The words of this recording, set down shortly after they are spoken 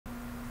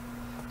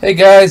Hey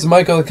guys,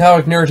 Michael the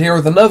Comic Nerd here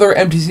with another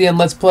MTCN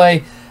Let's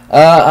Play.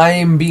 I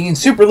am being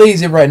super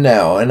lazy right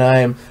now, and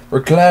I'm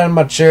reclining in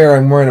my chair,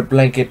 I'm wearing a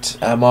blanket,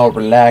 I'm all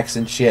relaxed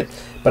and shit.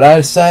 But I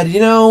decided,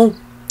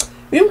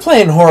 we've been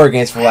playing horror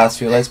games for the last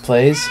few Let's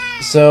Plays,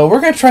 so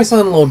we're going to try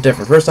something a little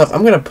different. First off,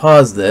 I'm going to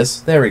pause this,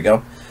 there we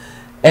go.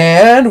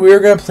 And we're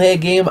going to play a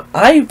game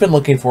I've been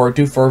looking forward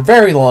to for a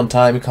very long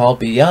time called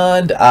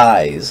Beyond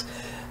Eyes.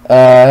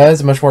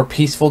 It's a much more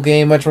peaceful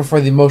game, much more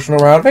for the emotional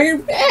route,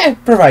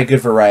 provide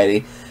good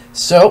variety.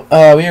 So,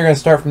 we are going to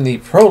start from the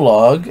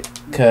prologue,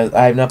 because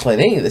I have not played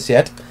any of this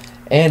yet,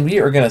 and we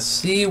are going to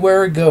see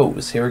where it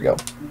goes. Here we go.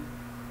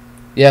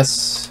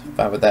 Yes,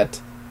 fine with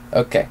that.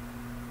 Okay.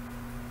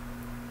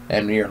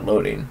 And we are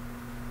loading.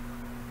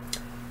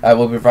 I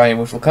will be providing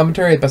emotional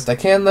commentary as best I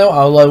can, though.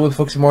 I'll be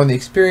focusing more on the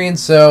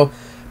experience, so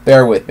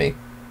bear with me.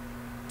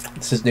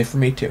 This is new for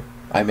me, too.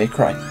 I may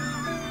cry.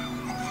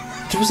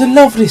 It was a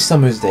lovely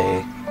summer's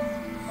day.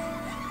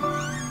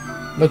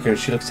 Look at her,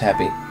 she looks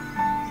happy.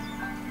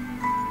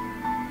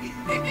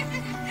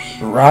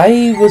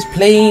 Rai was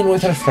playing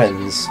with her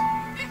friends.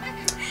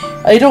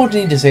 I don't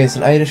need to say it's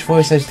an Irish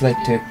voice, I just like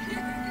to.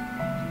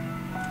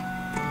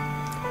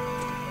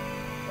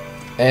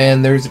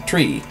 And there's a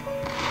tree.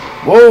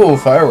 Whoa,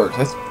 fireworks,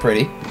 that's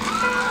pretty.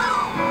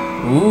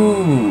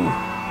 Ooh.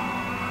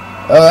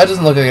 Oh, that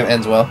doesn't look like it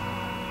ends well.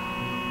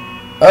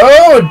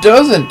 Oh, it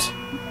doesn't!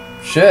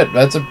 Shit,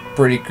 that's a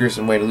pretty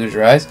gruesome way to lose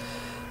your eyes.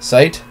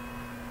 Sight.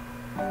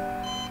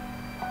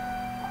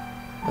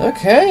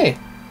 Okay.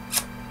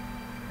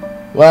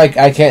 Well,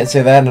 I can't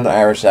say that in an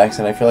Irish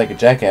accent. I feel like a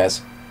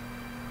jackass.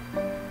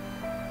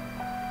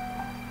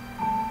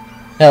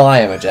 Hell, I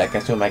am a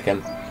jackass. Who am I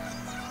kidding?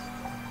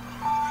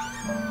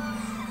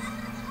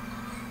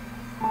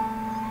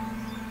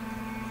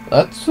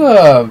 That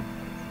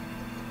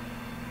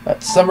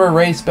summer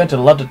Ray spent a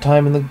lot of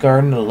time in the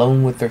garden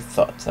alone with her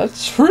thoughts.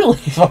 That's really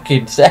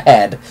fucking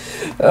sad.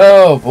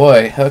 Oh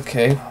boy.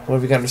 Okay, what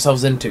have we got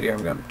ourselves into here?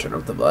 I'm gonna turn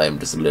up the volume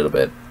just a little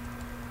bit.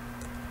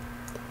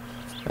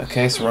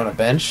 Okay, so we're on a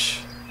bench.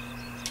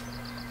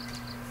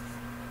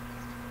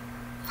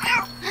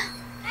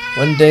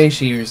 One day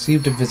she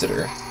received a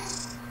visitor.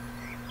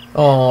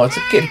 Oh, it's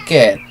a kitty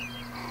cat.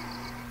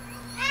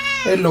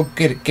 Hello,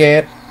 kitty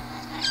cat.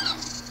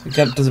 The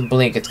cat doesn't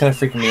blink. It's kind of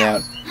freaking me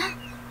out.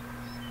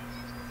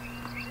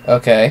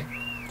 Okay.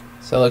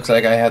 So it looks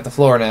like I have the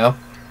floor now.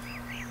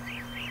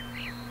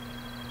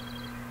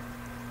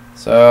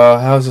 So,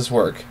 how does this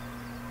work?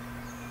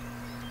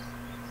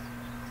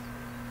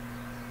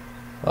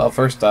 Well,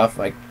 first off,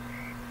 like,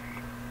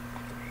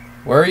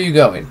 where are you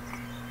going?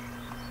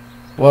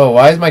 Whoa,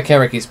 why is my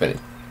camera keep spinning?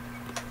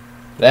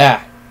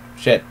 Ah,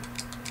 shit.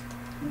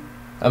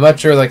 I'm not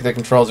sure, like, the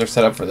controls are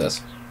set up for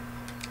this.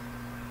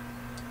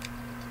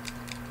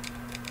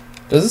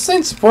 Does this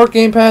thing support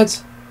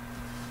gamepads?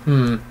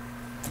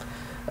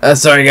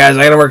 Sorry guys,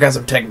 I gotta work out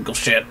some technical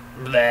shit.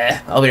 Bleh,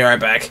 I'll be right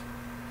back.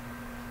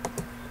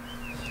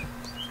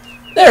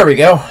 There we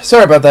go.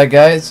 Sorry about that,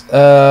 guys.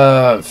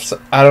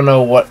 I don't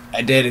know what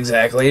I did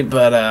exactly,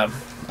 but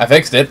I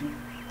fixed it.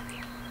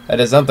 I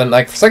did something.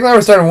 Like, for a second I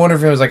was starting to wonder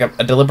if it was like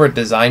a deliberate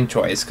design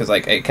choice, because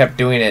like I kept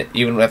doing it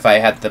even if I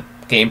had the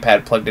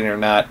gamepad plugged in or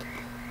not.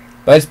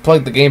 But I just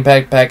plugged the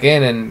gamepad back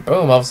in, and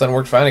boom, all of a sudden it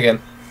worked fine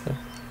again.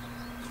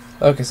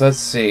 Okay, so let's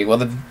see. Well,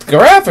 the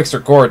graphics are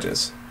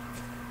gorgeous.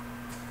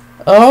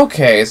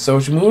 Okay, so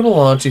she's moving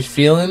along. She's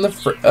feeling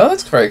the oh,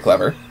 that's very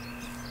clever.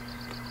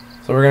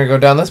 So we're gonna go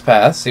down this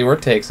path, see where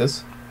it takes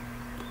us.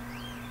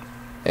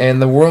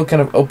 And the world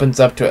kind of opens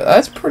up to it.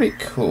 That's pretty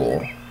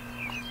cool.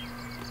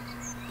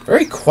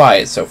 Very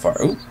quiet so far.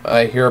 Ooh,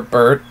 I hear a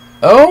bird.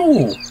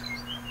 Oh!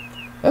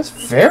 That's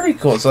very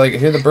cool. So like I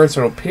hear the bird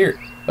sort of appear.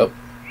 Oh.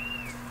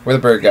 Where'd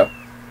the bird go?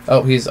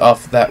 Oh, he's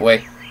off that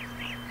way.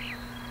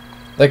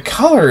 The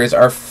colors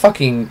are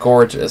fucking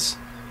gorgeous.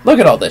 Look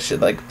at all this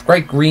shit. Like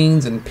bright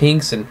greens and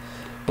pinks and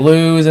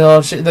blues and all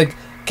that shit. Like,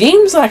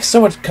 games lack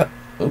so much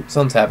oh,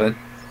 something's happening.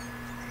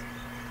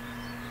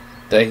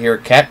 Did I hear a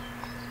cat?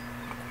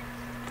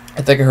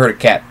 I think I heard a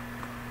cat.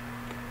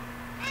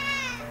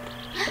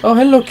 Oh,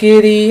 hello,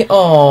 kitty.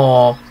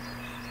 Aww.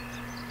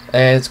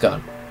 And it's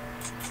gone.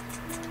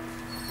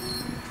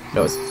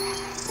 No, it's...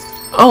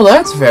 Oh,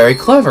 that's very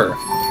clever.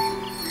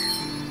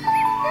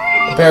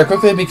 The pair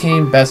quickly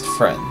became best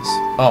friends.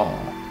 Aww.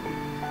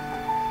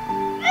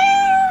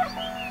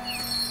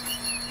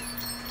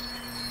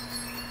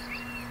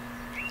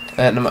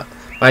 And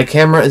my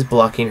camera is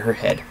blocking her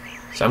head.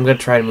 So I'm going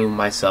to try to move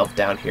myself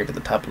down here to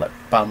the top left,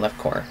 bottom left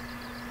corner.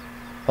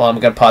 Well, I'm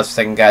going to pause for a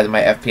second, guys.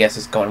 My FPS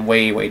is going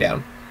way, way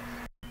down.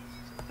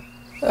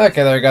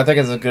 Okay, there we go. I think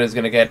it's as good as it's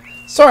going to get.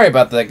 Sorry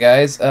about that,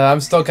 guys.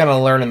 I'm still kind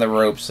of learning the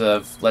ropes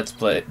of Let's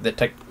Play, the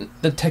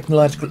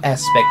technological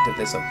aspect of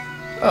this.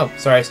 Oh,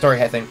 sorry, story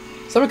head thing.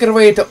 Someone could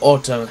away to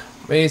autumn.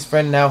 Ray's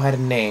friend now had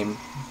a name.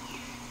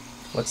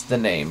 What's the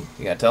name?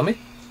 You gotta tell me?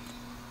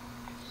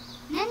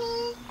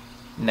 Nanny.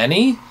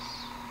 Nanny?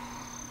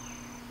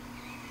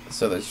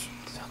 So there's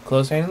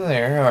close hand in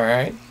there,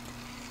 alright.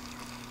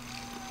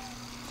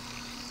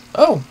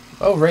 Oh,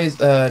 Oh,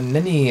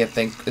 Nini, I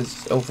think,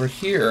 is over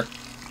here.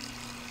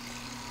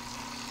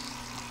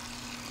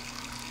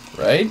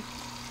 Right?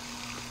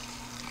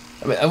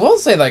 I mean, I will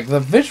say, like,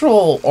 the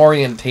visual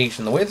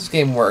orientation, the way this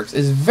game works,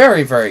 is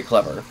very, very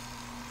clever.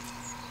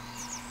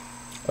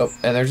 Oh,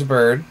 and there's a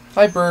bird.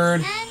 Hi,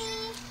 bird.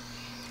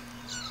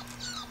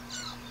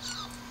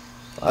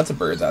 Lots of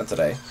birds out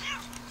today.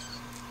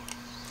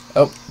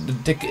 Oh,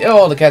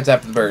 the cat's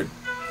after the bird.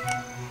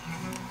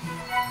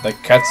 The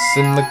cat's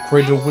in the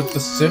cradle with the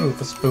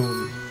silver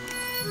spoon.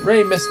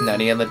 Ray missed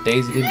Nanny on the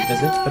days he didn't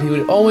visit, but he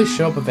would always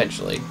show up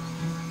eventually.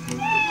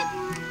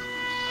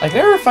 I can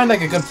never find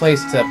like a good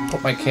place to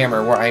put my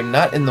camera where I'm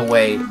not in the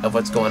way of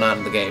what's going on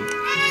in the game.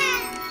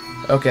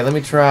 Okay, let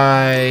me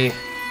try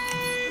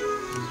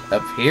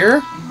up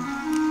here.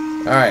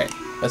 Alright,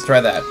 let's try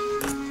that.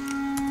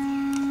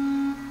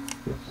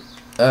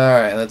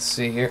 Alright, let's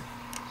see here.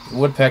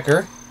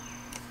 Woodpecker.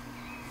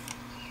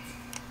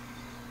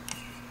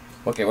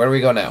 Okay, where do we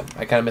go now?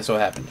 I kind of missed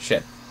what happened.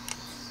 Shit.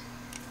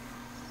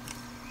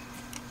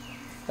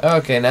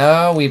 Okay,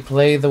 now we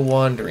play the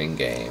wandering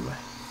game.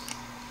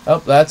 Oh,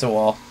 that's a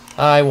wall.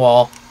 Hi,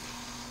 wall.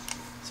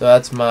 So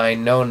that's my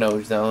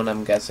no-no zone,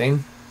 I'm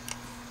guessing.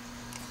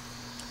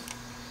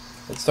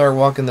 Let's start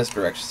walking this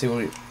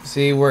direction.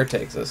 See where it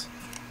takes us.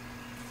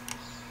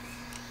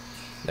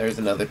 There's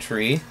another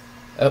tree.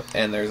 Oh,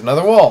 and there's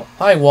another wall.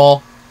 Hi,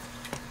 wall.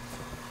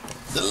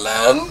 The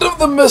land of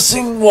the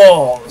missing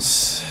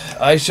walls.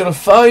 I shall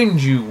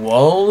find you,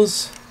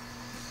 walls,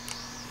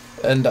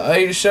 and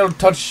I shall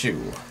touch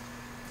you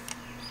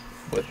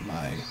with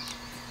my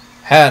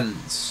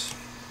hands,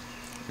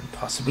 and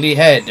possibly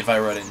head if I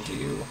run into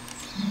you.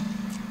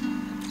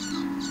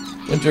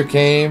 Winter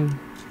came,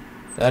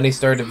 and he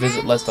started to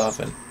visit less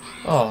often.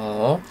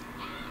 Aww.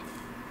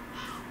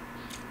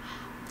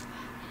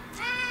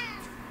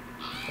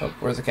 Oh,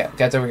 where's the cat?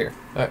 Cat's over here.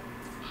 Alright.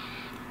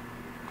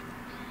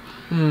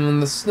 I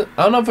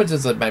don't know if it's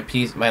just like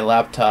my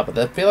laptop, but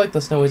I feel like the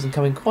snow isn't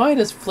coming quite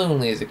as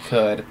fluently as it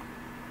could.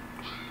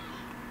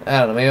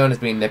 I don't know, maybe I'm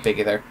just being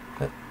nitpicky there.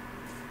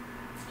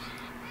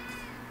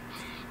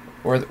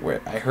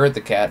 Where I heard the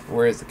cat.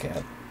 Where is the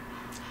cat?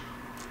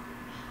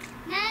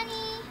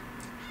 Nanny.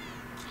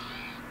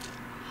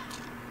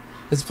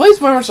 This plays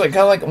very much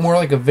like more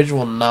like a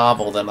visual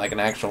novel than like an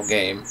actual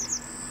game.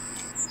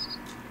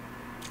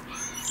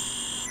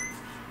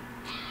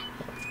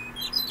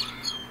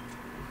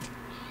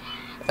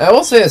 I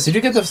will say this, did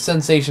you get the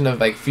sensation of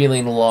like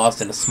feeling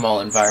lost in a small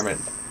environment?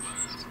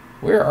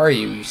 Where are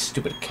you, you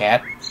stupid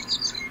cat?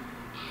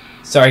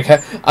 Sorry,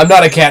 cat. I'm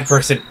not a cat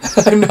person.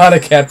 I'm not a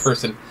cat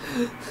person.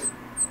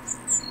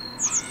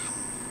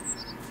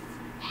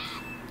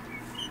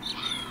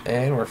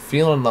 And we're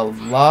feeling a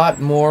lot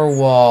more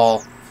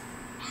wall.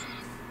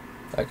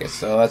 Okay,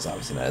 so that's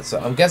obviously not it. So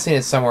I'm guessing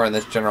it's somewhere in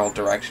this general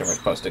direction we're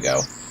supposed to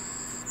go.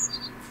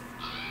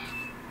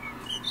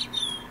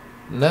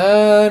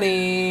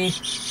 Nani.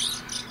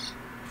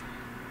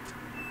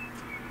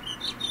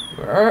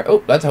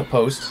 Oh, that's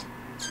outpost.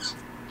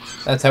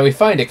 That's how we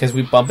find it, because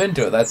we bump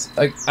into it. That's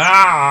like,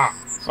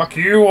 fuck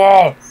you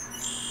all.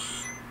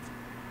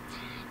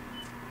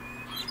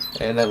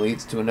 And that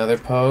leads to another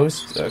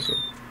post. Okay.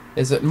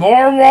 Is it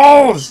more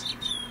walls?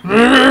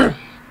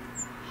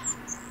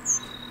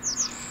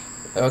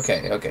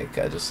 Okay,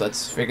 just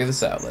let's figure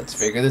this out. Let's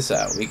figure this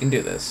out. We can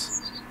do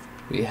this.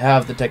 We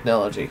have the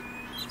technology.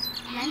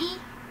 Nanny?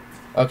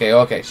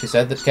 Okay. She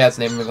said the cat's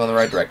name is going the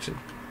right direction.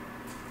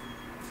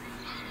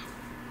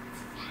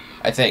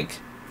 I think.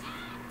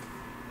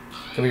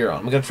 Could be wrong.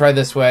 I'm gonna try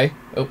this way.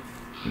 Oh,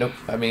 nope.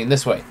 I mean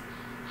this way.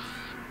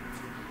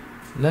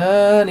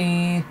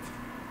 Nani.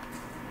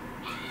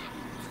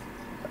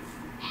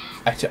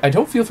 I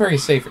don't feel very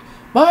safe.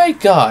 My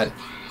God.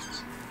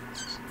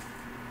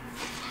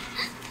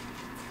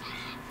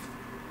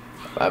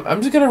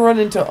 I'm just gonna run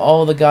into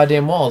all the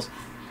goddamn walls.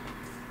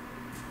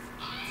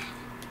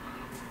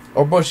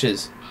 Or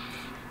bushes.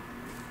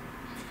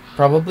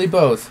 Probably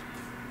both.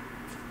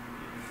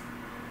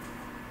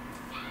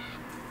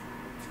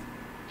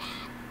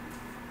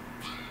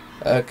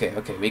 Okay,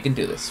 we can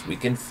do this. We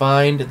can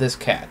find this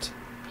cat.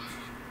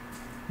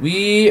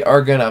 We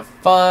are gonna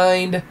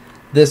find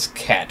this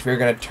cat. We're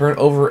gonna turn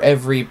over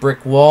every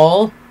brick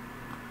wall.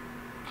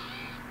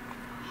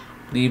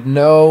 Leave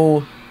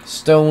no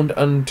stone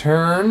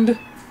unturned.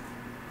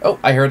 Oh,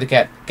 I heard the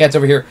cat. Cat's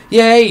over here.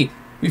 Yay!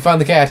 We found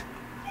the cat.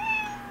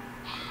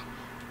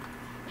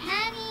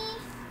 Nanny.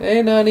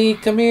 Hey, Nani,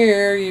 come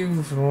here,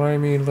 you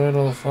slimy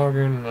little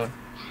fucking...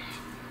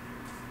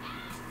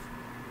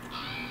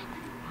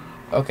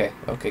 Okay,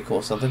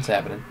 cool. Something's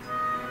happening.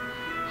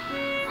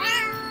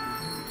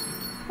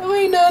 Oh,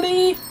 hey,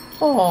 Nani.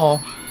 Aw.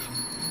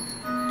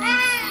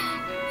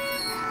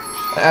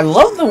 I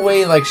love the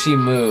way, like, she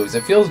moves.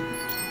 It feels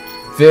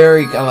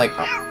very kind of like...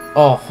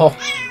 Oh.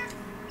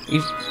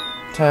 Each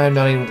time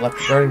Nani would left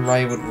regarding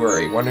Ryan would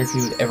worry, wondering if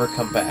he would ever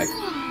come back.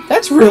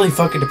 That's really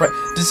fucking depressing.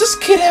 Does this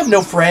kid have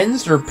no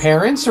friends or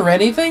parents or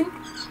anything?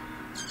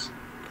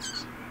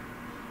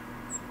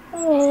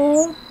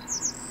 Oh.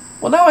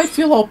 Well, now I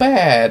feel all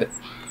bad.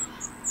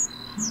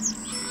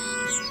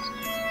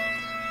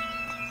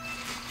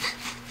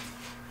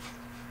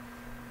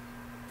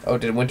 Oh,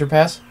 did winter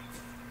pass?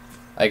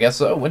 I guess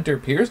so. Winter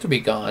appears to be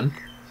gone.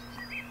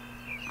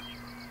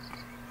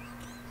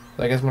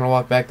 So I guess I'm gonna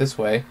walk back this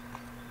way.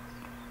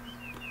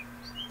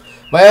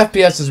 My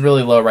FPS is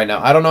really low right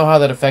now. I don't know how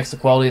that affects the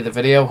quality of the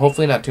video.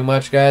 Hopefully not too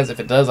much, guys. If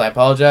it does, I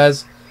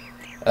apologize.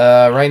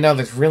 Right now,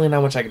 there's really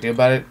not much I can do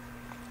about it.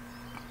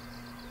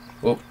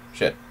 Whoop,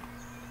 shit.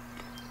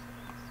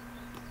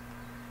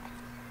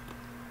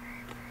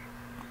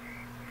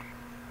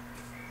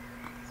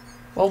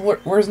 Well,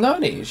 where's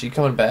Nani? Is she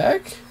coming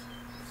back?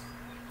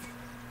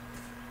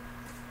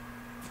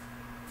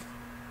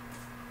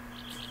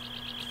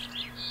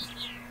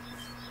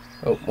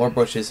 Oh, more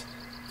bushes.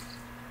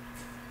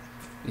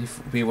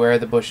 Beware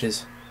the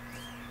bushes.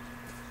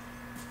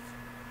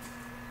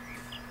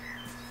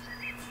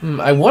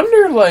 I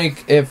wonder,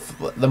 like, if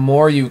the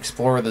more you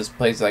explore this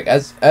place, like,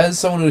 as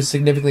someone who's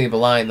significantly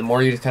blind, the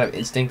more you just kind of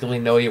instinctively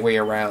know your way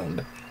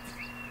around.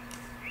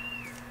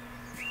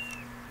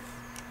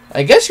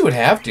 I guess you would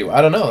have to.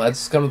 I don't know.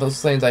 That's one of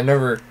those things I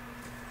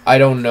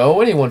don't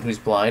know anyone who's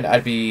blind.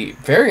 I'd be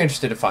very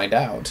interested to find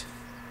out.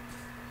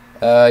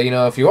 You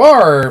know, if you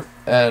are,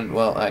 and,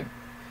 well,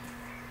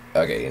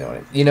 okay,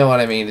 you know what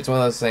I mean. It's one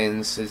of those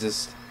things, it's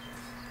just,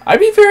 I'd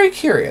be very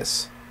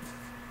curious.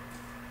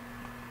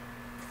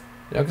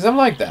 You know, because I'm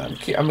like that.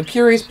 I'm a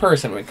curious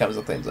person when it comes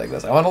to things like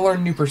this. I want to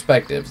learn new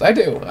perspectives. I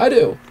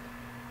do.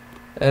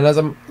 And as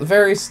I'm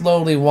very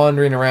slowly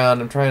wandering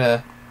around, I'm trying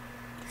to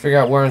figure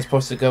out where I'm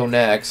supposed to go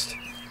next.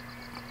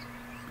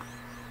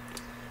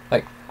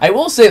 Like, I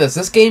will say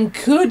this game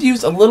could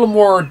use a little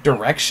more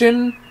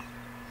direction.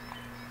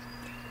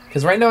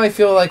 Because right now I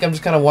feel like I'm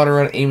just kind of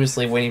wandering around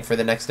aimlessly waiting for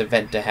the next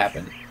event to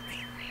happen.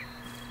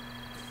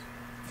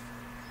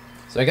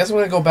 So I guess I'm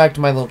going to go back to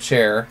my little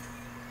chair.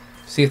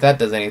 See if that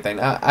does anything.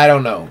 I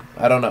don't know.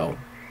 I don't know.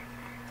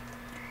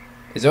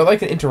 Is there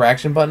like an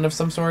interaction button of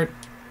some sort?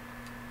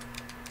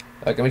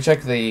 Okay, let me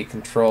check the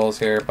controls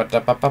here.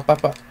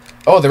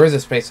 Oh, there is a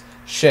space.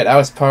 Shit, I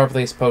was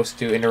probably supposed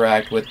to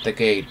interact with the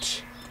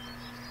gate.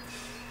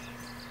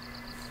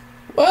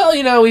 Well,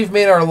 you know, we've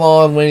made our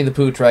long Winnie the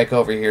Pooh trek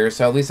over here,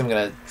 so at least I'm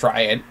gonna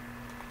try it.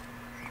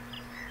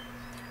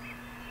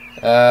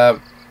 I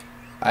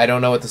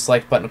don't know what the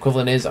select button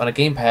equivalent is on a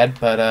gamepad,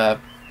 but,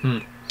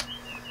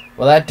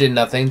 well, that did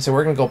nothing, so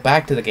we're gonna go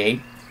back to the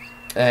gate,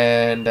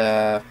 and,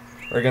 we're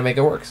gonna make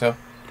it work, so.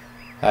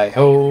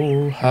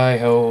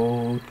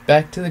 Hi-ho,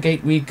 back to the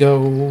gate we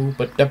go.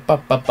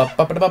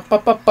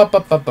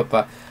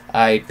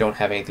 I don't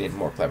have anything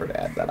more clever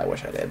to add that I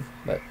wish I did,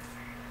 but...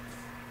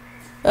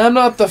 I'm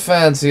not the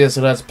fanciest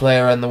Let's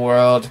Player in the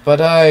world,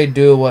 but I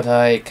do what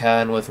I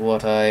can with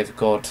what I've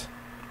got.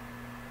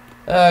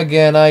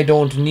 Again, I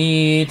don't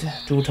need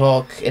to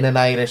talk in an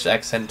Irish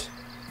accent.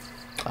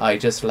 I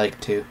just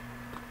like to.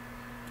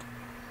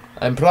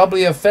 I'm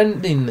probably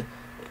offending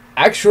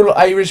actual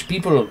Irish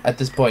people at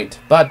this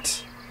point,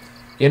 but,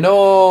 you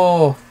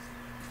know,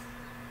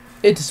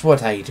 it's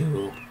what I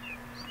do.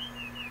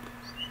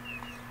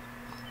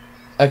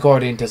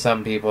 According to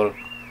some people.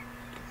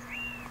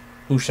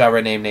 Who shall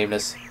remain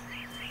nameless.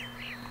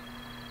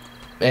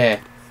 I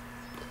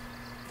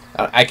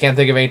can't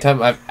think of any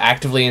time I've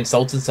actively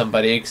insulted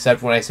somebody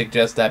except when I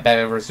suggest that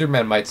Batman vs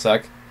Superman might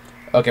suck.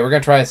 Okay, we're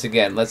gonna try this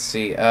again. Let's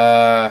see.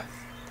 Okay,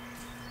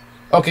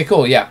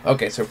 cool, yeah.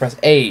 Okay, so press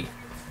A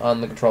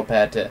on the control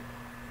pad to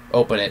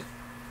open it.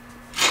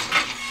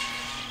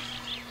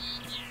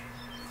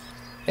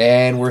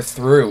 And we're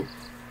through.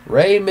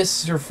 Ray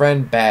misses her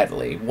friend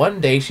badly.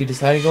 One day she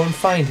decided to go and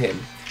find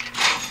him.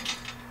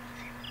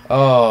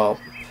 Oh,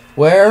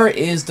 where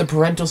is the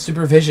parental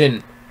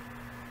supervision?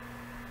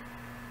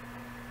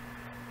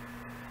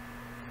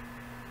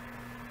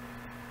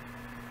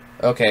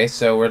 Okay,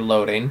 so we're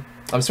loading.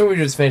 I'm assuming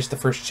we just finished the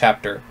first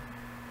chapter.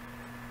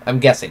 I'm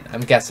guessing.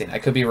 I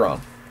could be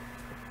wrong.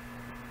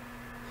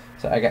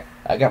 So I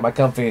got my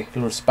comfy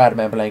little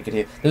Spider-Man blanket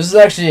here. This is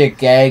actually a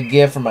gag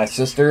gift from my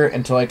sister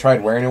until I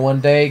tried wearing it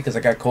one day because I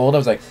got cold. I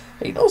was like,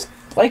 hey, you know, this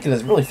blanket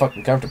is really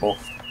fucking comfortable.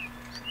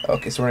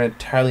 Okay, so we're in an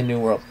entirely new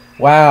world.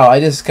 Wow, I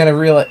just kind of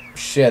realized,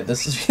 shit,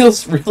 this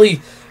feels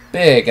really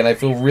big, and I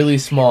feel really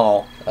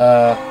small.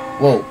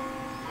 Whoa.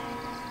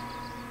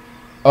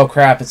 Oh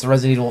crap, it's the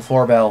Resident Evil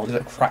 4 bell.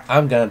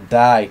 I'm gonna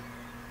die.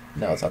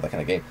 No, it's not that kind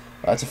of game.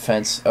 Oh, that's a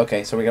fence.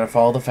 Okay, so we're gonna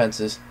follow the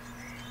fences.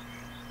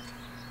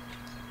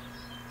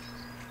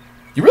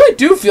 You really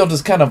do feel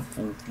just kind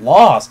of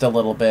lost a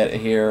little bit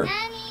here.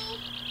 Nanny.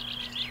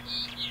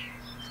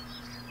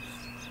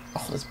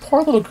 Oh, this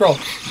poor little girl.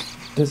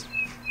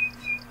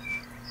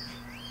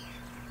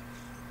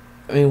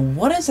 I mean,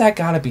 what is that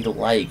gotta be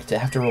like to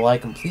have to rely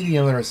completely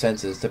on their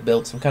senses to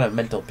build some kind of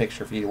mental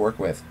picture for you to work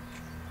with?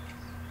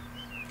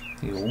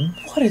 You know,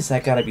 what is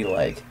that gotta be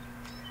like?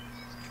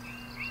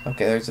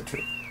 Okay, there's a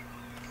tree.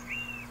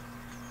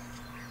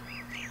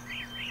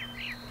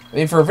 I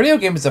mean, for a video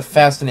game, it's a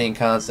fascinating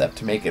concept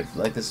to make it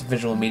like this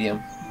visual medium.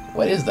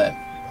 What is that?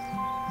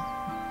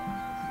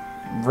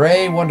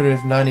 Ray wondered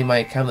if Nani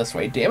might come this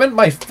way. Damn it,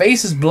 my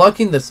face is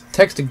blocking this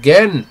text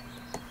again!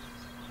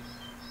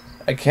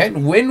 I can't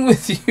win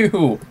with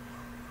you!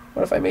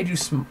 What if I made you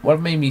what if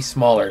I made me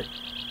smaller?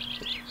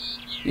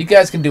 You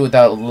guys can do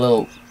without a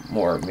little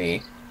more of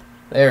me.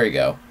 There we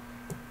go.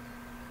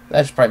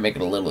 That should probably make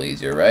it a little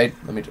easier, right?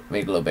 Let me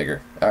make it a little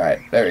bigger.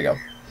 Alright, there we go.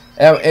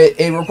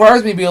 It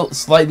requires me to be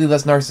slightly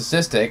less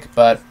narcissistic,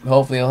 but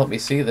hopefully it'll help me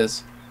see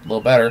this a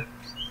little better.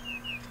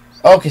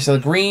 Okay, so the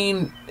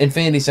green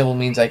infinity symbol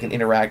means I can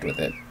interact with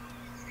it.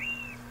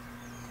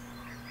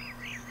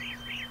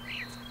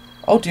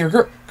 Oh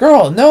dear,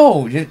 girl,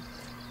 no!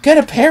 Get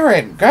a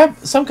parent! Grab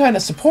some kind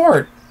of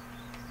support!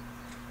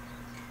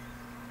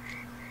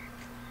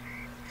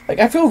 Like,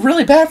 I feel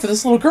really bad for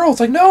this little girl. It's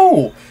like,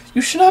 no!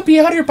 You should not be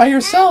out here by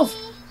yourself!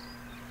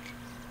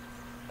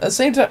 At the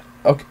same time...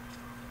 Okay.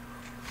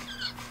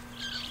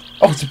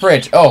 Oh, it's a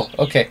bridge. Oh,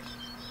 okay.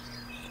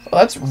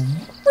 Well, that's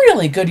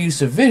really good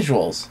use of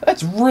visuals.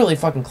 That's really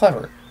fucking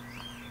clever.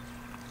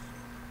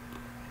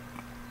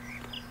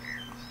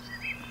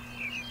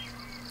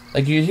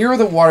 Like, you hear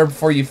the water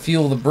before you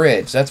feel the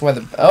bridge. That's why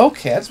the...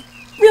 Okay, that's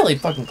really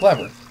fucking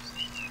clever.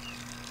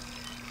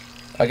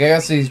 Okay, I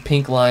guess these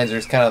pink lines are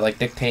just kind of like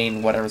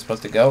dictating what I'm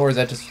supposed to go, or is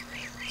that just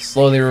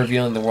slowly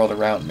revealing the world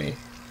around me?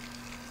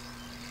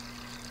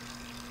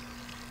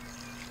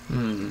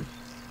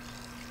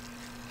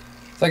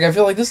 It's like, I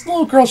feel like this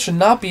little girl should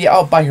not be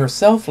out by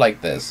herself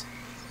like this.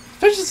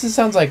 Especially since it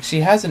sounds like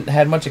she hasn't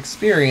had much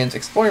experience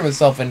exploring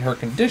herself in her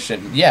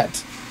condition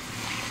yet.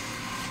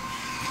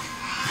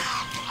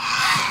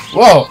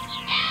 Whoa!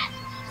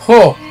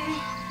 Oh!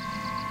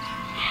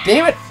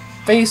 Damn it,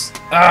 face!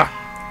 Ah!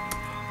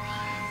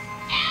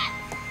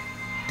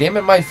 Damn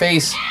it, my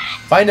face!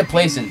 Find a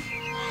place and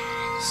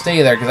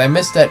stay there, because I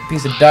missed that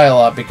piece of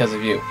dialogue because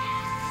of you.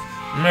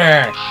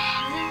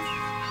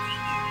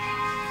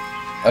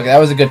 Okay, that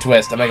was a good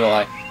twist, I'm not gonna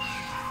lie.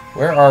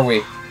 Where are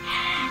we?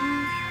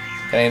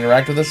 Can I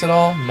interact with this at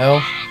all?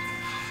 No?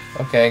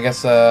 Okay, I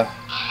guess, okay,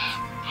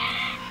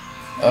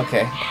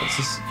 let's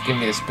just give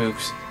me the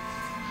spooks.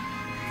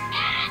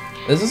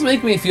 This is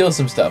making me feel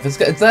some stuff.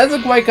 It's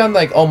not quite gone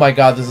like, oh my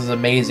god, this is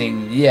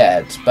amazing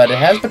yet, but it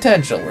has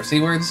potential. We'll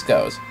see where this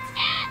goes.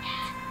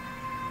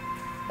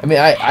 I mean,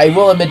 I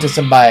will admit to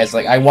some bias.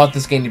 Like, I want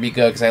this game to be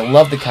good because I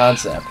love the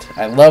concept.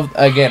 I love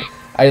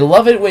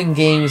it when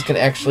games can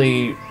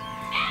actually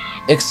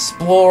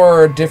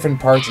explore different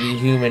parts of the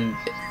human,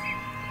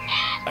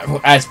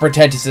 as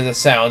pretentious as it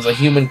sounds, a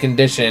human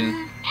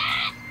condition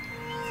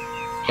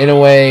in a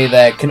way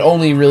that can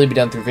only really be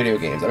done through video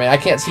games. I mean, I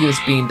can't see this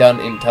being done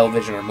in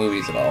television or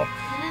movies at all.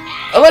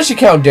 Unless you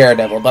count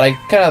Daredevil, but I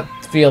kind of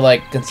feel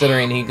like,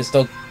 considering he can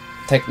still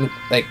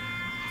like,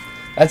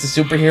 that's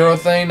a superhero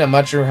thing, I'm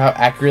not sure how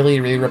accurately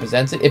it really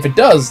represents it. If it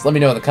does, let me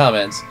know in the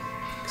comments,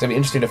 because it'd be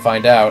interesting to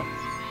find out.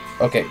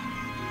 Okay.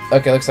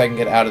 Okay, looks like I can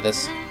get out of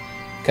this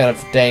kind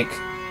of dank,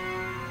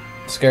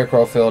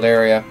 scarecrow-filled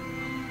area.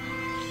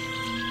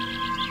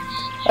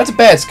 That's a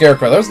bad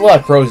scarecrow. There's a lot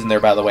of crows in there,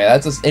 by the way.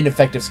 That's an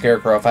ineffective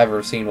scarecrow if I've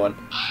ever seen one.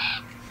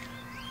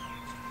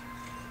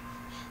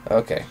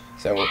 Okay,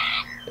 so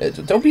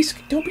don't be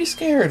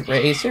scared,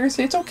 Ray.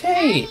 Seriously, it's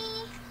okay.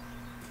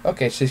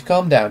 Okay, she's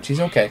calmed down. She's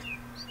okay.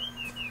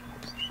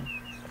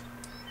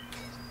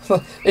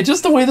 It's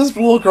just the way this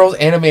little girl's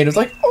animated. It's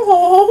like,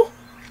 oh,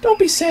 don't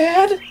be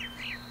sad.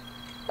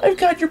 I've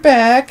got your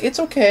back. It's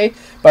okay.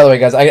 By the way,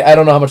 guys, I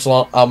don't know how much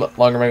longer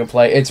I'm going to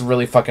play. It's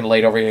really fucking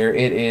late over here.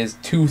 It is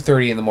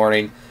 2:30 in the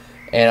morning,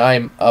 and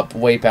I'm up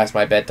way past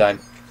my bedtime.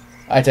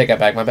 I take that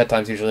back. My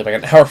bedtime's usually like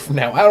an hour from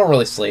now. I don't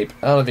really sleep.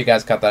 I don't know if you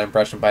guys got that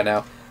impression by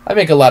now. I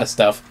make a lot of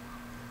stuff.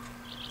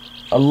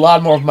 A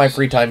lot more of my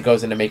free time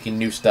goes into making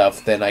new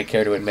stuff than I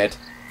care to admit.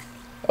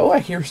 Oh, I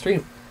hear a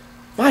stream.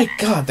 My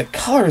god, the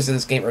colors in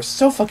this game are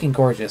so fucking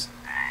gorgeous.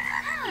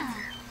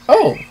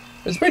 Oh,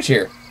 there's a bridge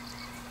here.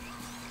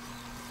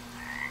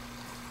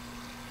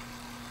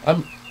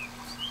 I'm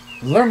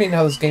learning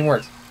how this game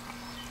works.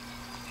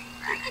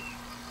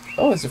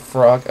 Oh, it's a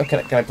frog. Oh, can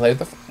I play with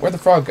the... Where'd the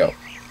frog go?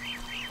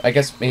 I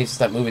guess maybe it's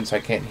just not moving so I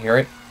can't hear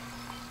it.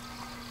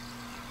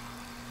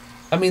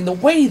 I mean, the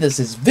way this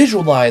is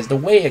visualized, the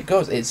way it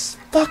goes, is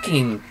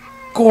fucking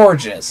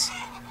gorgeous.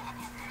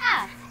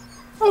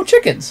 Oh,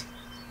 chickens.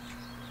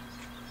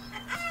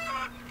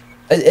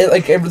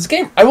 Like, this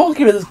game, I won't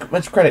give it this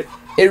much credit.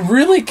 It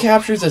really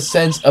captures a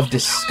sense of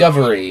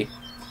discovery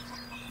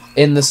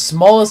in the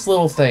smallest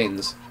little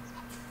things.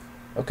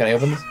 Oh, can I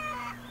open this?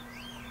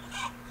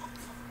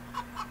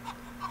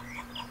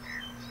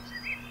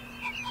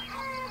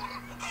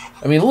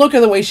 I mean, look at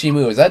the way she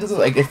moves. That doesn't,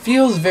 like, it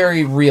feels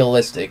very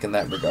realistic in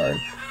that regard.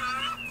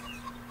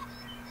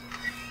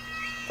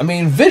 I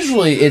mean,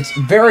 visually, it's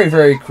very,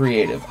 very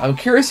creative. I'm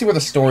curious to see where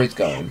the story's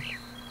going.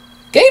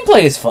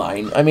 Gameplay is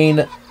fine. I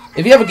mean,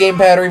 if you have a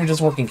gamepad or even just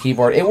working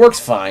keyboard, it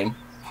works fine.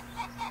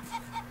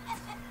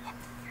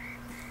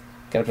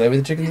 Can I play with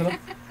the chickens at all?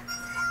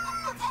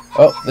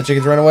 Oh, the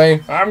chickens run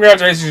away. I'm gonna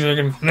chase you,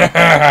 chicken.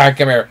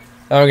 Come here.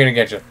 I'm gonna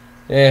get you.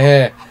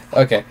 Yeah.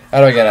 Okay, how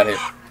do I get out of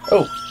here?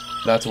 Oh,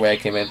 that's the way I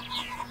came in.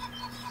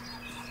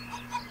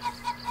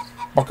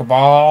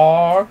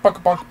 Bucka-bark,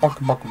 bucka-bark,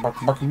 bucka-bark,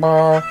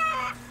 bucka-bark,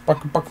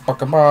 bucka-bark, bucka-bark,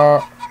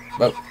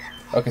 bucka-bark.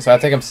 Oh, Okay, so I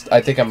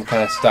think I'm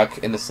kind of stuck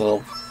in this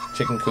little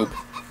chicken coop.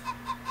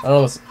 I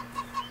don't know.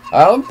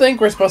 I don't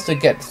think we're supposed to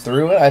get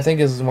through it. I think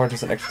this is more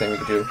just an extra thing we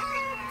can do.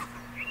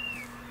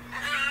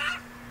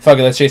 Fuck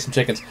it, let's chase some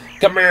chickens.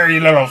 Come here, you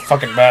little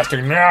fucking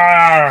bastard. This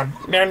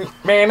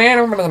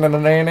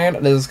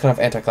is kind of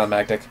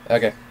anticlimactic.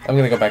 Okay, I'm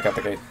gonna go back out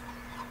the gate.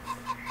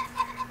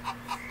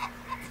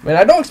 Man,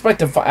 I don't expect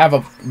to have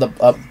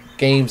a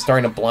game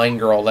starring a blind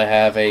girl to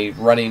have a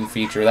running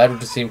feature. That would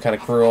just seem kind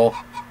of cruel.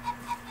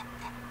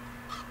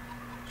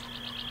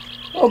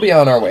 We'll be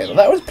on our way, though.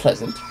 That was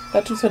pleasant.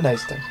 That was a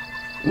nice thing.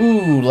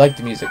 Ooh, like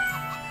the music.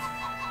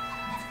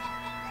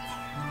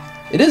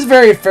 It is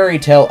very fairy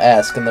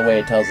tale-esque in the way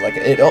it tells. Like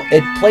it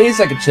plays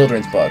like a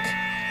children's book,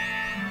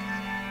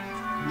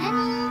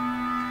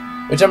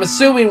 which I'm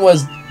assuming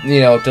was, you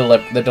know,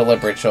 the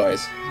deliberate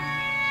choice.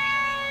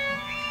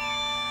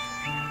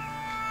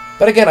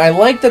 But again, I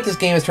like that this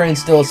game is trying to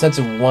instill a sense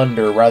of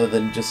wonder rather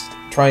than just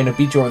trying to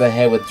beat you over the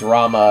head with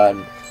drama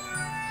and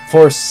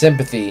force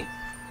sympathy.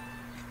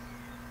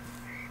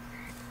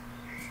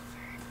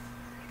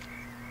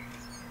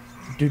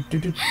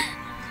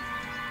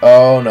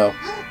 Oh no.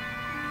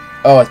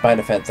 Oh, it's behind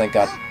a fence, thank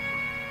God.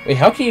 Wait,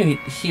 how can you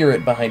hear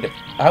it behind it?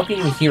 How can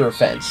you hear a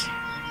fence?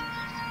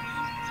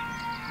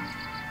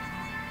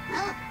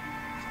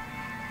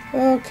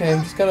 Okay,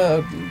 I'm just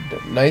gonna...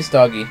 Nice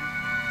doggy.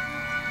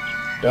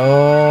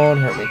 Don't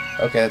hurt me.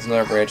 Okay, that's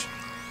another bridge.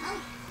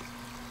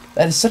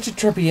 That is such a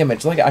trippy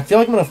image. Like, I feel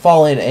like I'm gonna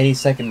fall in any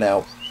second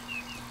now.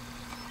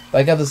 But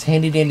I got this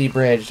handy-dandy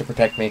bridge to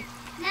protect me.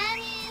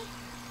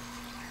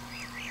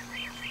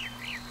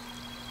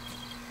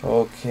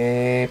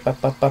 Okay,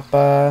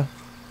 ba-ba-ba-ba.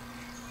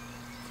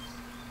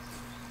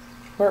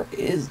 Where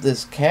is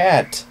this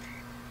cat?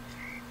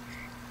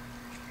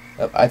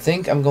 Oh, I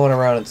think I'm going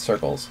around in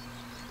circles.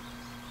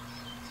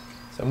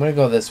 So I'm going to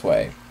go this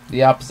way,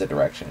 the opposite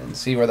direction, and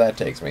see where that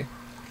takes me.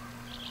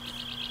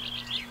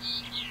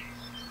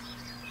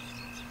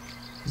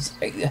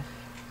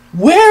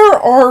 Where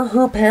are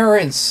her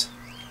parents?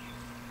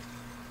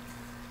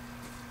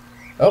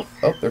 Oh,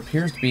 there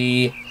appears to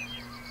be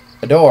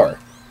a door.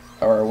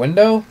 Or a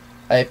window?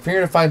 I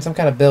appear to find some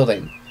kind of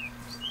building.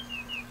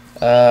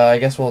 I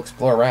guess we'll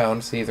explore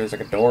around, see if there's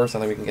like a door or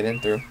something we can get in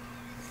through.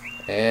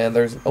 And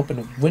there's an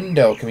open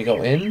window. Can we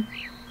go in?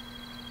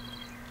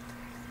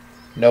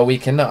 No, we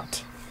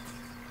cannot.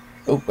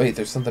 Oh, wait,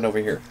 there's something over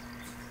here.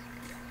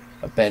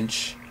 A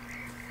bench.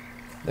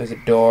 There's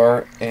a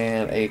door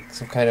and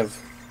some kind of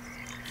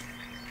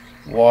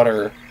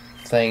water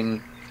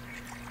thing.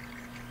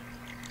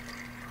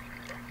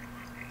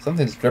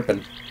 Something's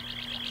dripping.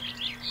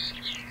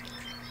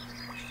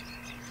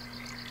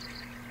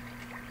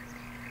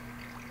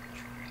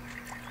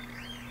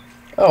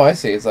 Oh, I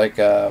see. It's like,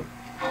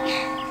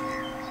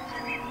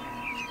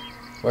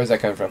 where's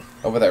that coming from?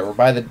 Over there. We're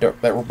by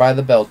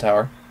the bell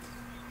tower.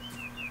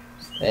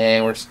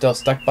 And we're still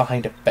stuck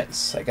behind a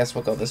fence. I guess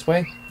we'll go this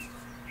way.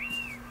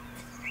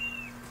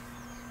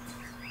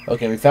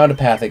 Okay, we found a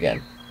path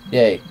again.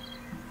 Yay.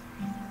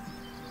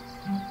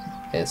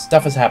 And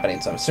stuff is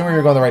happening, so I'm assuming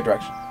we're going the right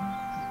direction.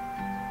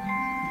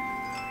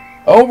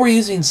 Oh, we're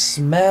using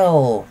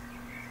smell.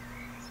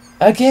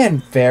 Again,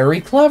 very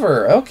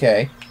clever.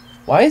 Okay.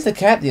 Why is the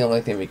cat the only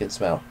thing we can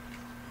smell?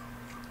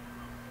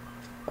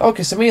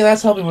 Okay, so maybe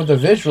that's helping with the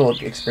visual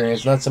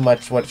experience, not so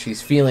much what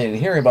she's feeling and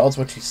hearing, but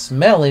also what she's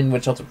smelling,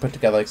 which also put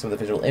together like some of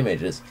the visual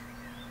images.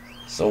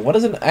 So what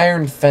does an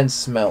iron fence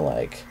smell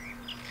like?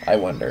 I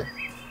wonder.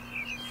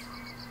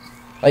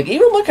 Like,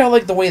 even look how,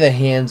 like, the way the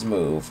hands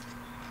move.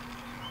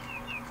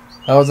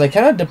 I was, like,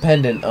 kind of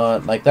dependent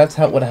on, like, that's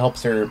how what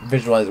helps her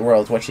visualize the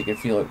world, is what she can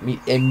feel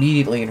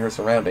immediately in her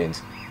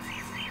surroundings.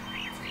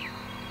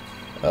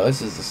 Oh,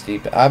 this is a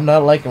steep... I'm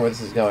not liking where this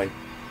is going.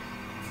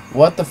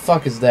 What the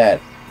fuck is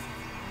that?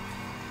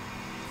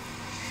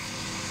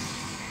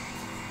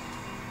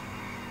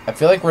 I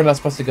feel like we're not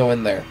supposed to go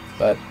in there,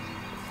 but...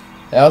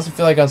 I also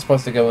feel like I'm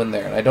supposed to go in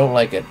there, and I don't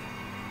like it.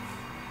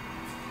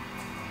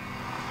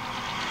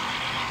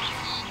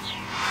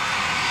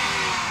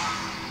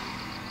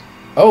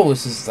 Oh,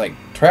 this is like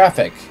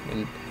traffic,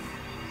 and...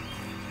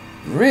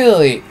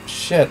 Really?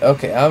 Shit,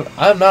 okay,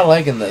 I'm not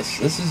liking this.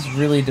 This is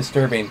really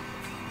disturbing.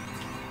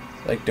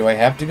 Like, do I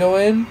have to go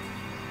in?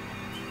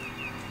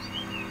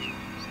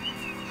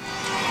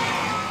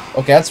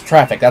 Okay, that's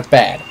traffic. That's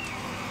bad.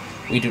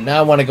 We do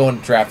not want to go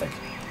into traffic.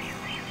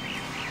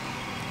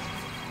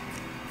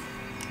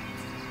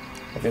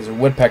 Okay, there's a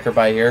woodpecker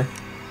by here.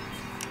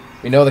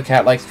 We know the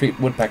cat likes street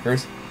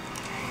woodpeckers.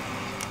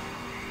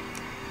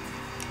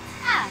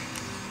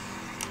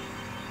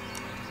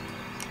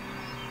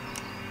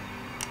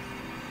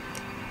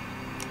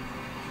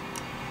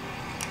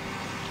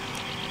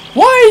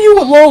 Why are you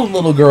alone,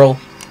 little girl?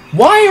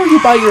 Why are you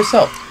by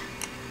yourself?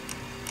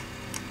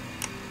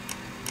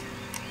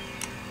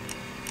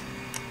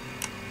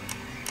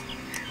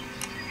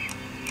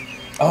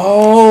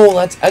 Oh,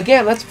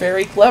 that's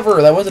very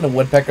clever. That wasn't a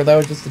woodpecker. That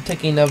was just the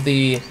ticking of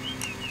the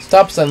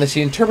stop sign that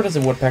she interpreted as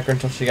a woodpecker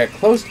until she got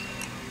close.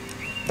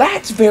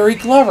 That's very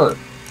clever.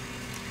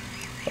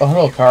 Oh,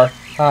 hello, car.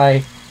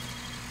 Hi.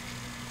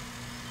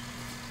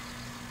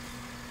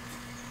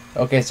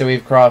 Okay, so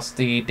we've crossed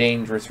the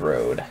dangerous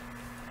road.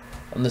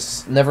 On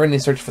this never-ending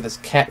search for this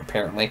cat,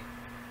 apparently.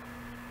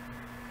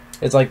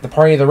 It's like the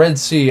party of the Red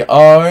Sea.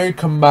 I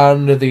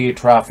command the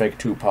traffic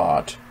to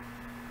part.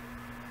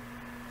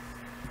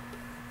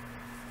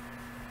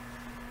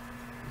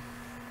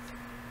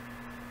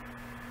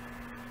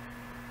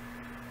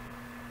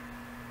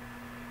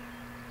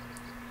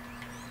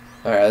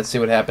 Alright, let's see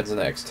what happens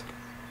next.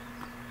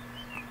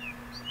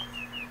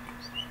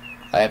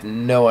 I have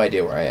no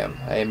idea where I am.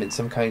 I am in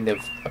some kind of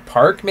a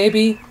park,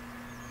 maybe?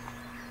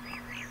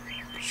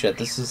 Shit,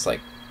 this is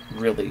like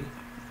really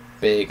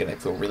big and I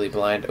feel really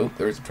blind. Oh,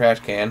 there's a trash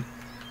can.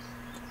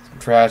 Some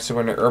trash. So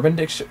we're in an urban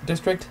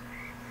district?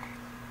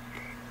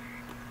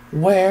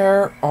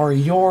 Where are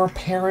your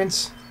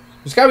parents?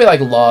 There's gotta be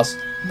like lost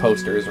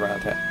posters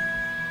around town.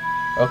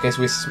 Okay,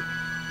 so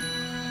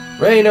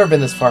Ray never been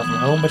this far from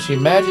home, but she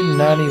imagined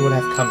Nani would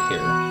have come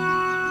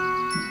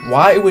here.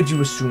 Why would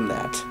you assume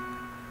that?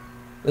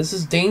 This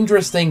is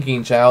dangerous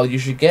thinking, child. You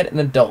should get an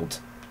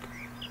adult.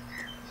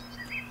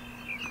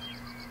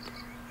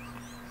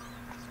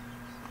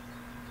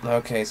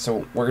 Okay,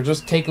 so we're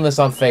just taking this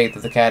on faith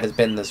that the cat has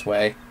been this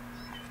way.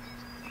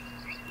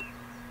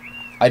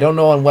 I don't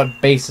know on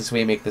what basis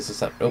we make this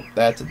assumption. Oh,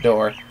 that's a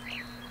door.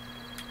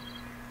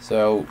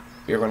 So,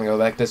 we're going to go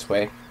back this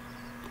way.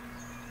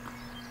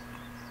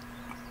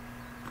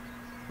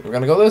 We're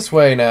going to go this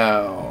way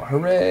now.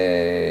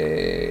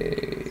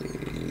 Hooray!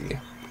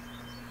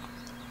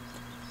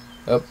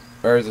 Oh,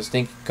 there's a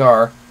stinky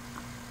car.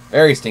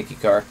 Very stinky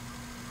car.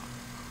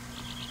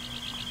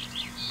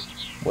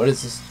 What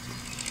is this?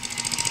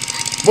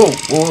 Whoa,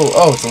 whoa, whoa.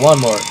 Oh, it's a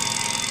lawnmower.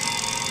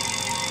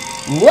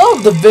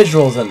 Love the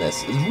visuals in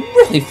this. It's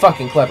really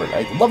fucking clever.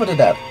 I love it to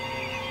death.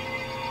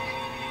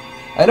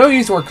 I know you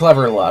use the word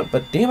clever a lot,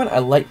 but damn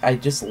it, I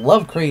just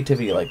love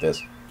creativity like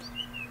this.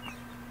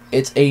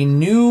 It's a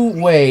new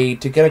way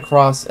to get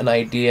across an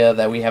idea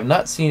that we have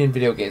not seen in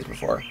video games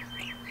before.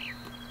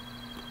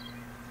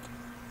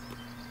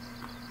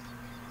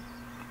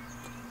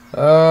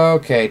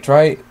 Okay,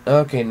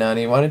 okay,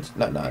 Nani,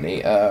 not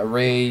Nani,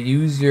 Ray,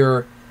 use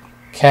your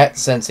cat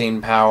sensing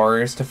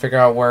powers to figure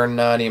out where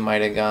Nani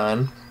might have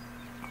gone.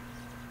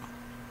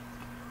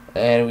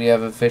 And we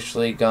have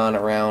officially gone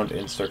around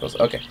in circles.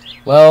 Okay,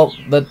 well,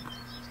 the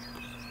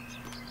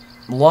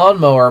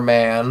lawnmower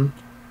man,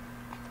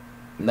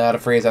 not a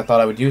phrase I thought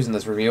I would use in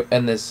this review,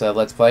 in this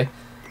Let's Play,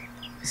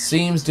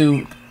 seems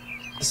to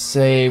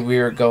say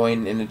we're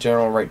going in the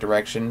general right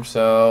direction,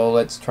 so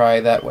let's try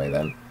that way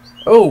then.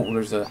 Oh,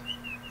 there's a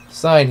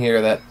sign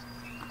here that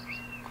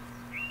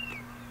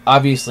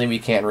obviously we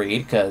can't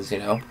read, because, you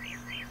know.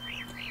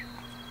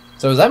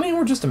 So does that mean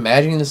we're just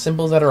imagining the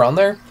symbols that are on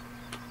there?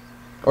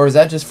 Or is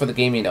that just for the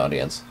gaming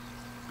audience?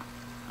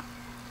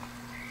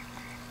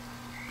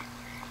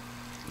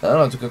 I don't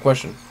know, it's a good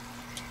question.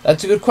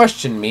 That's a good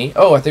question, me.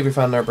 Oh, I think we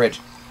found our bridge.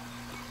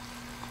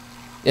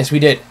 Yes, we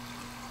did.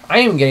 I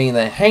am getting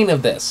the hang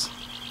of this.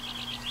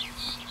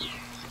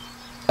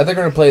 I think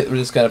we're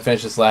just gonna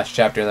finish this last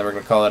chapter and then we're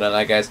gonna call it a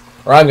night, guys.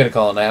 Or I'm gonna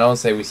call it a night. I don't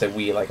say we said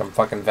we like I'm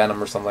fucking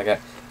Venom or something like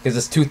that. Because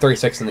it's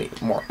 2:36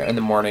 in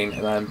the morning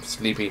and I'm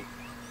sleepy.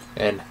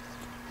 And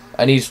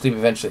I need to sleep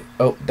eventually.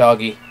 Oh,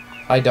 doggy.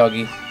 Hi,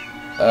 doggy.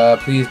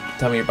 Please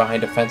tell me you're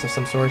behind a fence of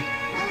some sort.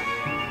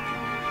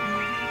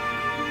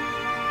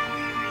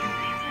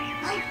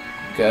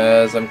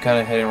 Because I'm kind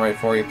of heading right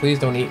for you. Please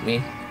don't eat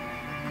me.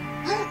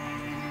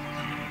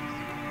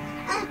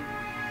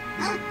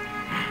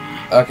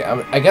 Okay,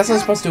 I guess I'm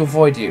supposed to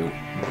avoid you.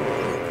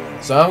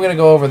 So I'm gonna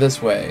go over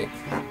this way.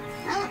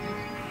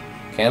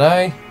 Can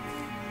I?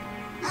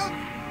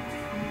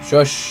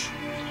 Shush.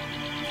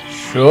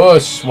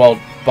 Shush,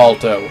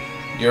 Balto.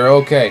 You're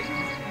okay.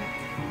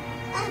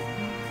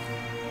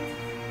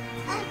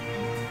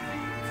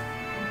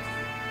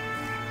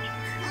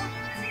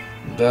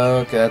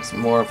 Okay, that's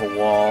more of a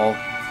wall.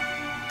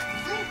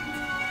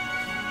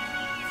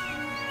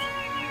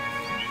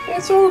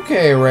 It's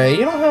okay, Ray.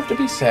 You don't have to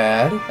be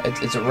sad.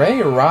 It's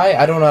Ray or Rye?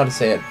 I don't know how to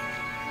say it.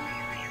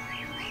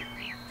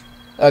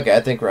 Okay,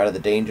 I think we're out of the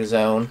danger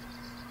zone.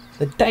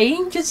 The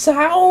danger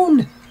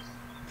zone!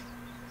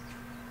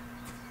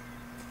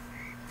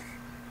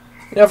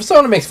 You know, for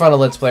someone who makes fun of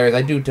Let's Players,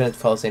 I do tend to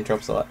follow the same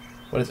tropes a lot.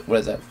 What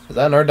is that? Is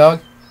that our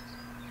dog?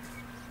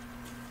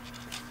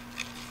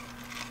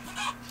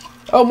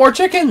 Oh, more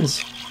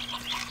chickens!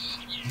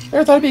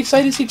 I thought I'd be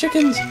excited to see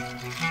chickens.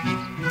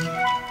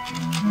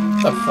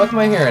 What the fuck am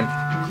I hearing?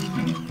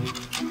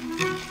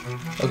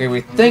 Okay,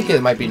 we think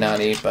it might be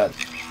Nani, but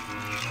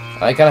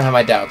I kind of have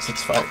my doubts.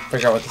 Let's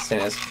figure out what this thing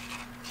is.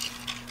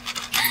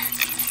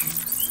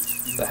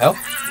 What the hell?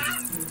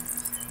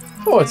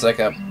 Oh, it's like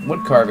a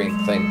wood carving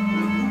thing.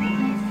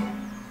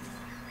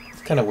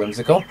 It's kind of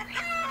whimsical.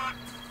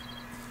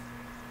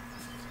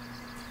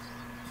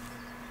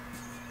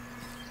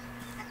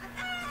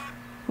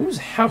 Whose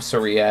house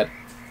are we at?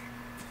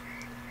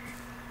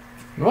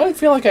 Why do I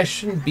feel like I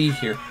shouldn't be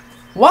here?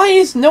 Why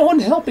is no one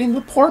helping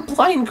the poor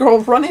blind girl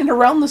running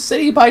around the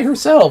city by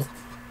herself?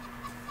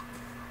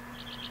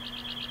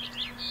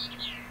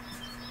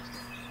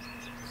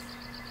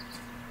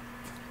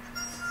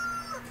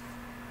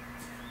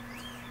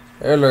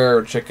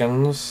 Hello,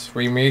 chickens.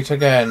 We meet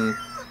again.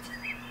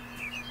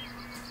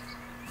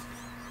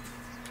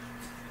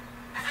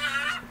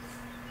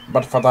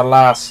 But for the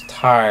last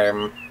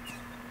time.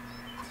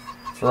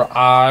 For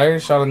I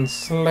shall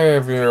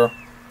enslave you.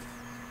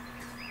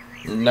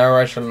 No,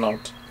 I shall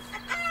not.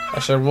 I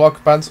shall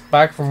walk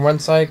back from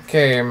whence I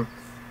came,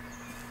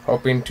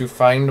 hoping to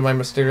find my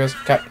mysterious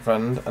cat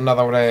friend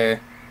another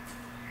day.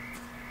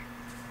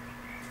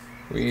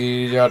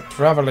 We are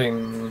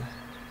traveling.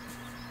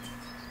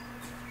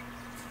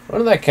 I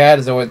wonder if that cat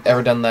has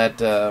ever done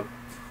that, oh,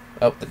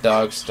 the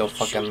dog's still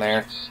fucking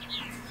there.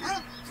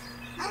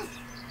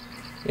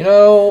 You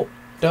know,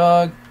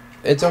 dog,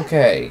 it's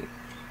okay.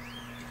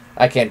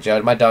 I can't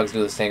judge. My dogs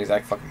do the same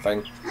exact fucking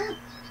thing.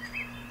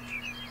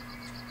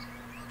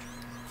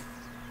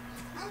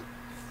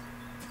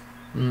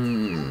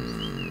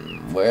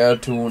 Where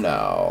to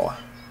now?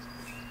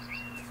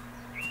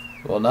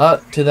 Well,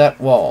 not to that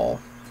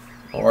wall.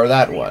 Or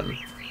that one.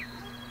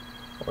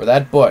 Or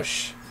that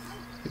bush.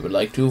 You would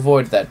like to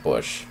avoid that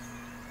bush.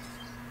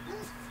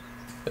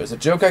 There's a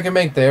joke I can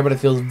make there, but it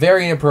feels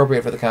very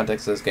inappropriate for the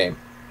context of this game.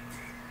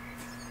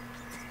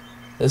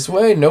 This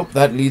way? Nope,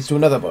 that leads to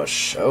another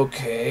bush.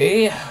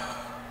 Okay.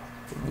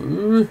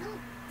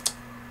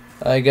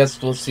 I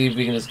guess we'll see if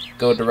we can just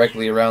go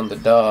directly around the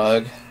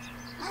dog.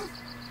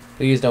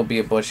 Please don't be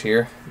a bush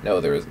here.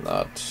 No, there is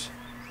not.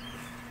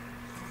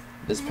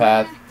 This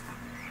path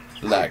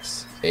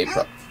lacks a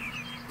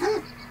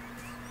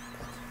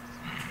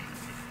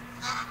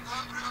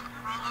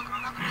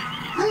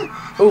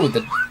Ooh,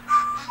 the...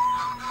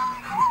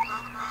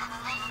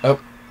 Oh.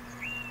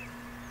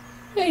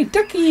 Hey,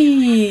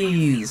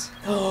 duckies!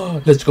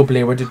 Oh, let's go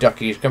play with the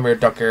duckies. Come here,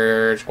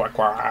 duckers. Quack,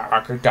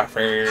 quack.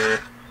 Duffy.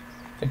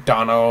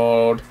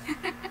 Donald.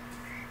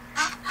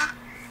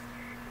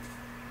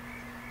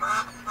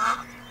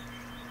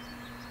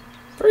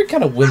 Very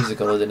kind of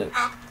whimsical, isn't it?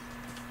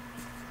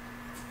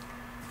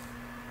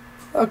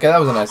 Okay, that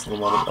was a nice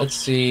little moment. Let's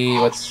see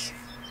what's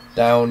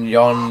down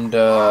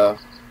yonder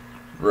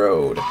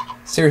road.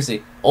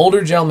 Seriously,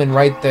 older gentleman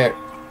right there.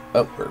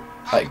 Oh,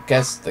 I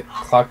guess the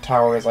clock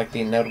tower is like the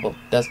inevitable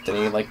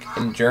destiny. Like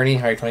in Journey,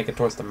 how you're trying to get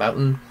towards the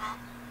mountain.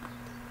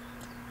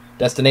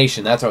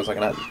 Destination, that's what I was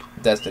looking at.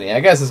 Destiny.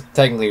 I guess it's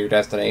technically your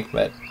destiny,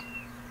 but...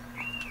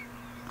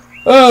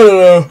 I don't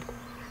know.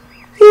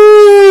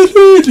 I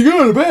need to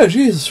go to bed,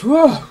 Jesus.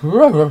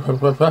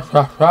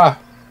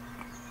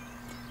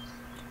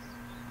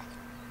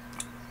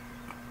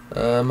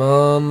 I'm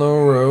on the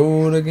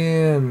road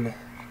again.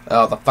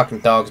 Oh, the fucking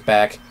dog's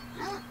back.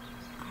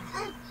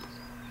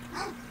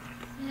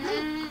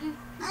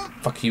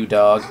 Fuck you,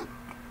 dog.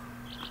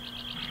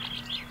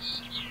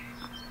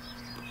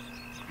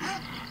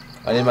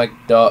 I need my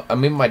dog. I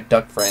mean my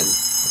duck friend.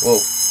 Whoa.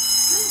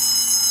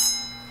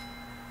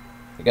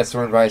 I guess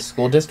we're by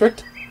school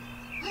district?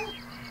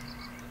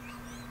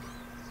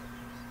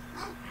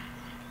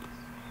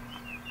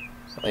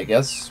 I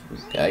guess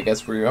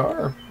we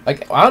are. I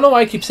don't know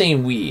why I keep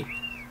saying we.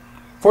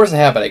 Force of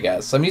habit, I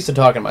guess. I'm used to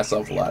talking to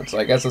myself a lot, so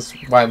I guess that's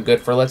why I'm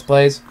good for Let's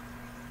Plays.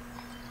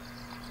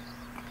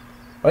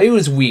 I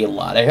use we a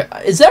lot.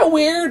 Is that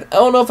weird? I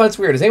don't know if that's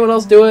weird. Does anyone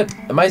else do it?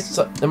 Am I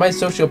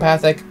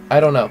sociopathic? I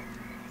don't know.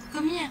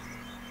 Come here.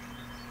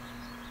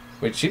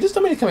 Wait, she just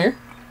told me to come here?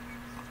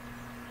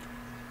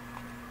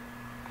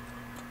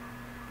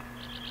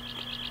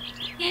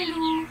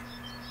 Hello.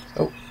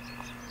 Oh.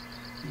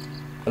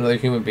 Another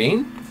human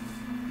being?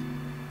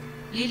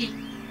 Lily.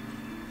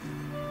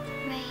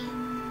 Ray.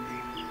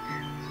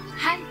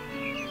 Han.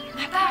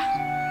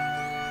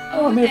 Papa.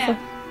 Oh, I made a friend.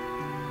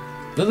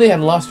 Lily had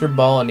lost her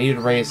ball and needed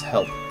Ray's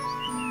help.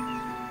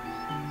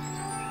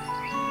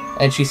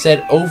 And she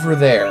said, over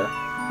there.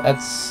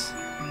 That's...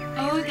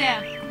 Oh,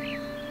 there.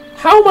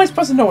 How am I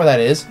supposed to know where that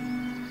is?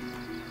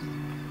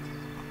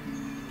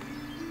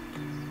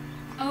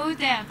 Oh,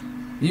 there.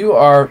 You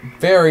are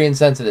very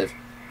insensitive.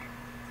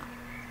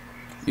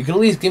 You can at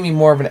least give me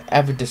more of an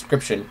avid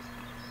description.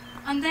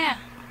 On there.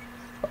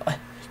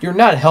 You're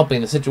not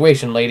helping the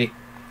situation, lady.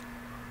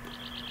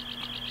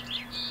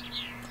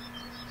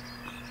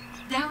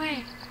 That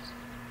way.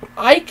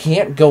 I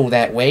can't go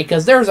that way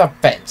because there's a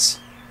fence.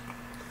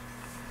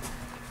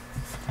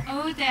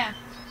 Oh, there.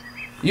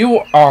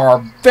 You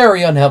are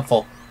very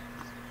unhelpful.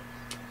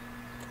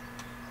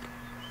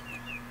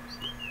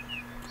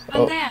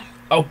 On there.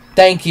 Oh,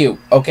 thank you.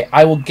 Okay,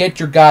 I will get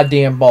your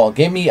goddamn ball.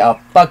 Give me a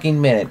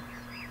fucking minute.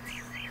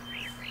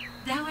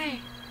 That way.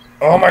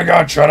 Oh my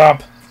god, shut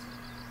up.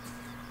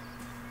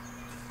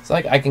 It's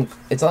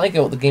not like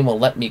the game will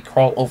let me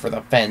crawl over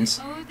the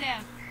fence. Oh, there.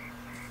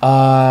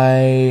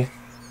 I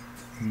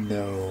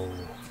know.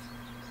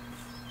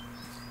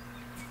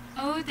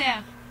 Oh,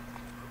 there.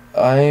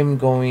 I'm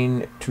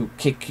going to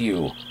kick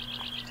you.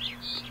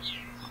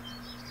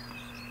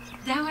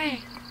 That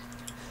way.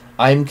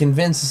 I'm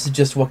convinced this is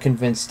just what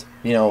convinced,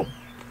 you know,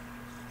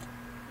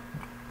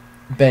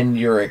 Ben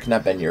Urich,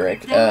 not Ben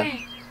Urich. That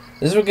way.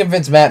 This is what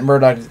convinced Matt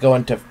Murdock to go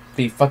into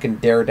be fucking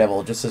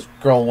Daredevil. Just this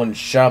girl wouldn't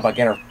shut up by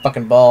getting her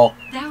fucking ball,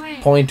 That way.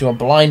 pointing to a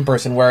blind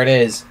person where it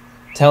is,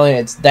 telling it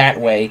it's that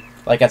way,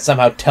 Like that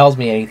somehow tells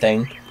me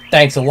anything.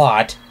 Thanks a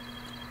lot.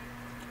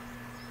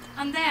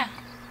 On there.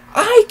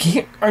 I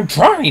can't. I'm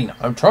trying.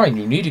 I'm trying.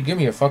 You need to give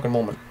me a fucking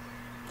moment.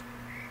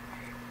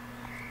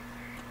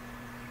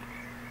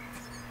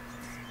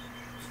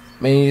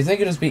 I mean, you think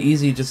it'd just be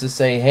easy just to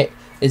say, hey,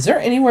 is there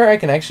anywhere I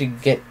can actually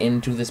get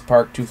into this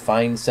park to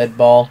find said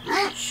ball?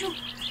 Shoot.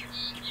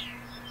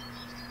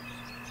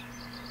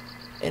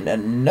 And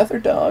another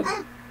dog.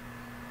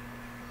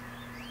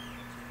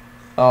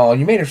 Oh,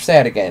 you made her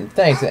sad again.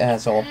 Thanks,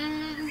 asshole.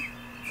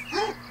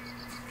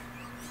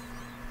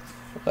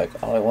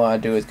 Like, all I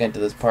want to do is get into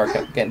this park.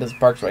 Get into this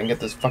park so I can get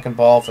this fucking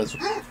ball.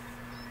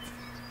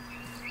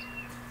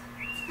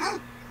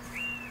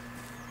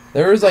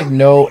 There is, like,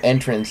 no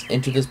entrance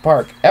into this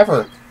park.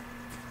 Ever.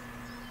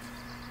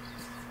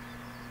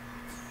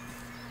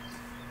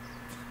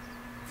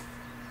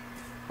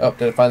 Oh,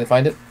 did I finally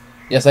find it?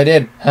 Yes, I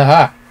did.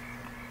 Haha.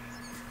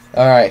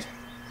 Alright.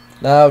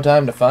 Now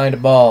time to find a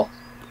ball.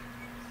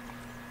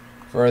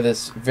 For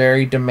this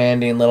very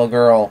demanding little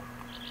girl.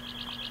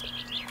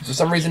 For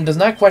some reason does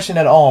not question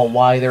at all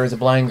why there is a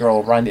blind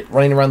girl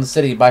running around the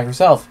city by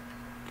herself.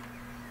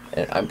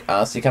 And I'm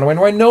honestly kind of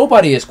wondering why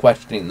nobody is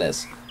questioning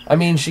this. I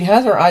mean, she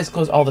has her eyes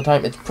closed all the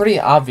time. It's pretty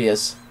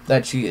obvious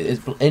that she is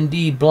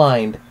indeed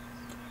blind.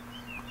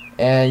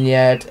 And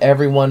yet,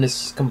 everyone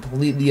is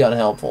completely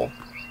unhelpful.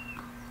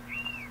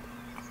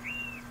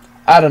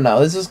 I don't know.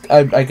 This is,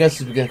 I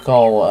guess we could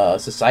call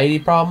society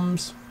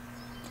problems.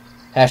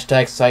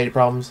 Hashtag society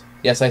problems.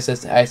 Yes, I said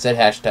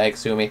hashtag,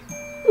 sue me.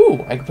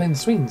 Ooh, I can play in the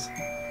swings.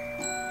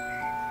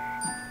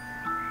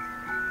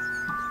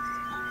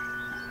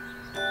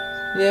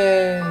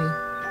 Yay.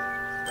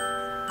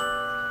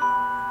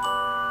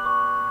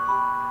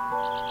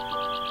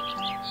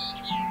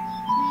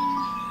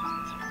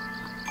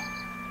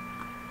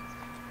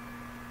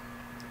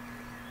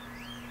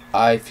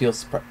 I feel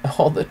surprised.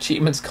 Oh, the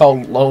achievement's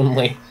called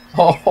Lonely.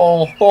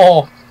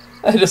 Oh,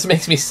 that just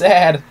makes me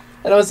sad.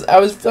 And I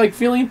was like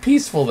feeling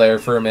peaceful there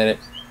for a minute.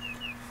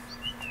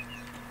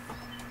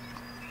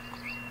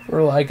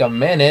 For like a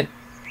minute,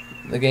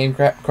 the game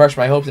crushed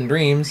my hopes and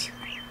dreams.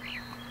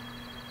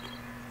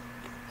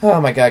 Oh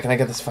my god, can I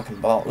get this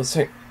fucking ball? Let's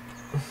see.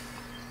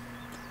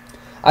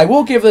 I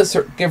will give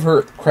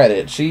her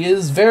credit. She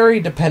is very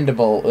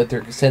dependable with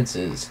her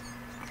senses,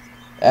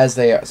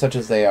 such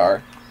as they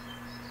are.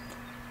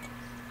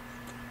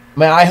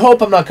 Man, I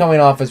hope I'm not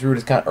coming off as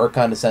rude or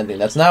condescending.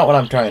 That's not what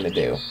I'm trying to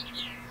do.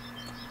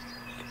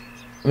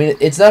 I mean,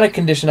 it's not a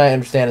condition I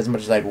understand as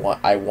much as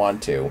I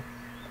want to.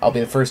 I'll be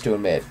the first to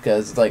admit,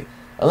 because like,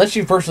 unless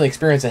you personally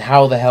experience it,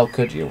 how the hell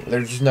could you?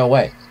 There's just no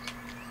way.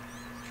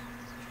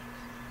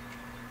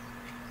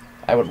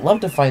 I would love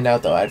to find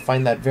out, though. I'd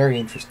find that very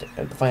interesting.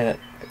 I'd find it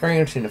very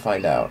interesting to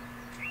find out.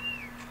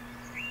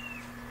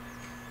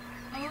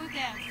 Oh,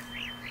 there.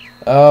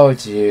 Oh,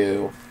 it's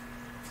you.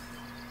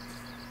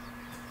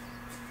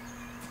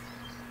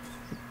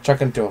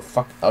 Chuck into a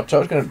fuck. I'll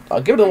give it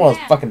to one of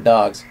those fucking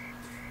dogs.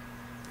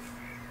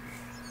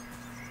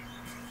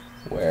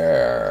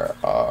 Where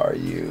are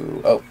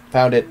you? Oh,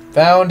 found it.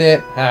 Found it.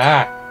 Ha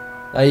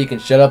ha. Now you can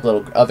shut up,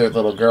 other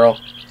little girl.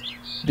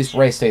 At least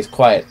Ray stays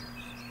quiet.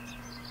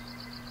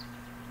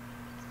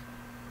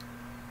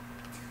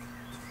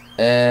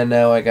 And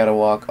now I gotta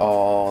walk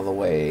all the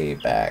way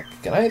back.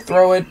 Can I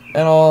throw it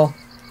at all?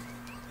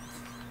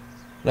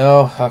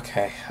 No?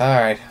 Okay.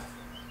 Alright.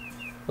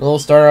 We'll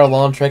start our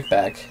long trek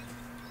back.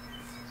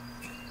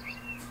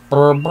 I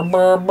don't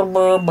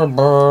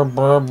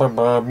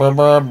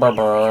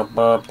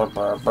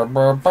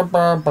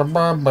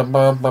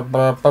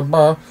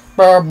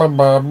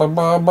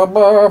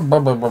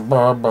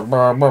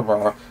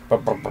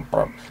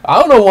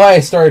know why I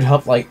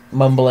started like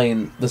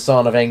mumbling the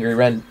song of Angry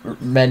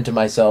Men to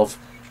myself,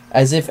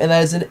 as if and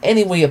that is in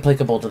any way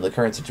applicable to the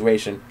current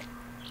situation.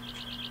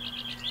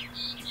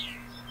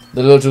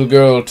 The little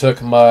girl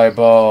took my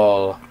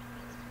ball.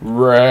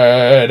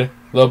 Red,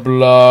 the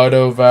blood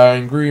of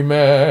angry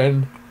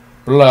men.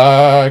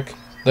 Black,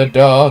 the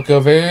dark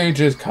of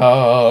ages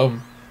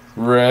come.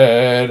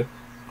 Red.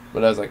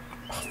 But I was like,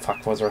 oh, fuck,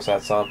 what was the rest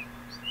of that song?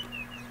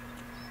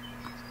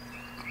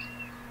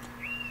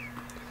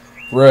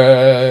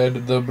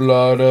 Red, the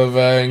blood of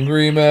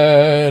angry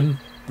men.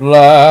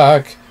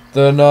 Black,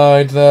 the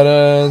night that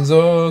ends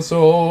us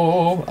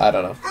all. I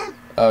don't know.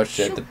 Oh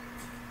shit.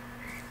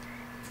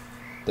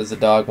 Does the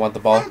dog want the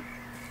ball?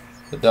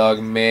 The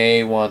dog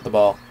may want the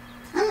ball.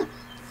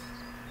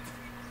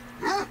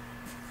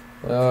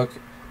 Okay.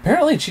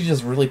 Apparently she's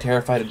just really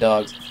terrified of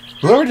dogs.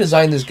 Whoever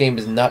designed this game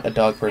is not a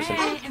dog person.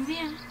 Hey, I'm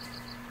here.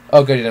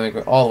 Oh good, you didn't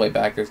make it all the way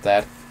back. There's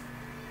that.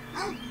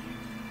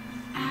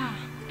 Ah,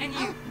 and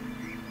you.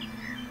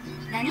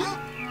 Nani?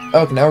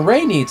 Okay, now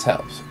Ray needs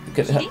help.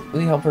 Could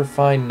we help her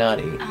find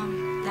Nani?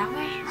 That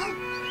way?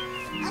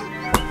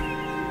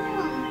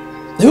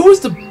 Who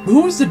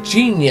was the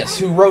genius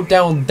who wrote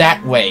down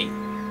that way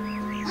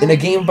in a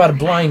game about a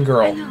blind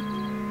girl?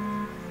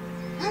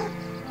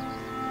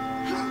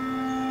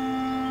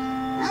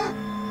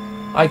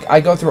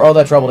 I go through all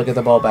that trouble to get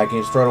the ball back and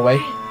you just throw it away?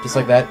 Just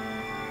like that?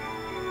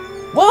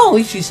 Well, at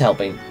least she's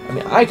helping. I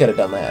mean, I could have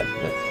done that.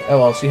 But, oh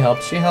well, she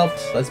helped. She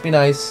helped. Let's be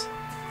nice.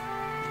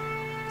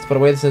 Let's put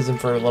away the citizen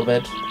for a little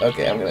bit.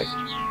 Okay, I'm gonna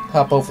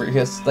hop over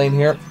his lane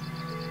here.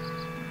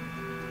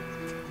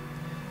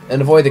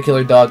 And avoid the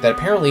killer dog that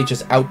apparently is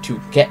just out to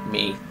get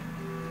me.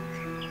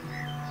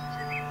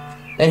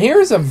 And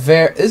here's a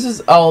this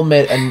is, I'll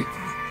admit, and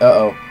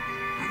uh-oh.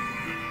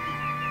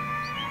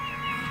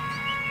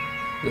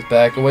 Just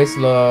back away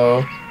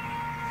slow.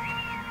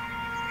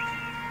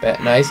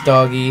 Nice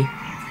doggy.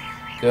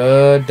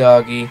 Good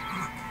doggy.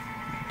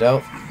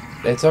 Don't.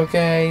 It's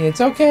okay. It's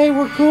okay.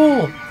 We're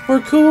cool.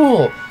 We're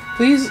cool.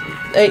 Please.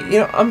 Hey, you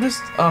know, I'm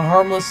just a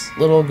harmless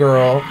little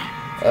girl.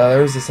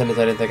 There's a sentence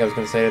I didn't think I was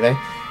going to say today.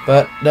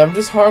 But I'm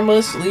just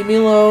harmless. Leave me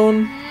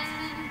alone.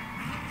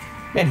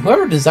 Man,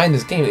 whoever designed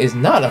this game is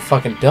not a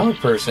fucking dog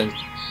person.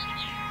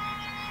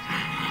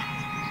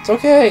 It's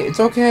okay. It's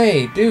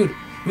okay. Dude,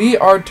 we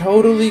are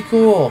totally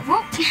cool.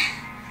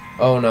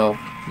 Oh, no.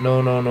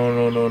 No, no, no,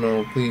 no, no,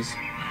 no, please.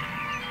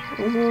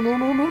 Oh, no, no,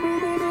 no, no, no,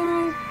 no, no,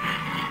 no.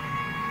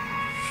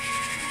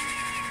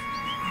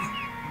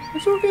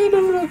 It's okay,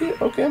 no, okay,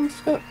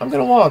 okay, I'm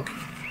gonna walk.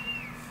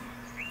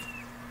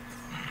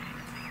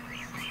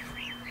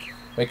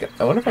 Wait,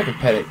 I wonder if I can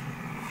pet it.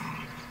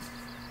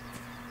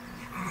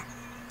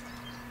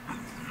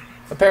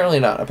 Apparently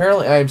not.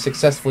 Apparently I am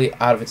successfully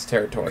out of its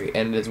territory,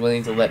 and it is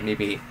willing to let me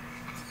be.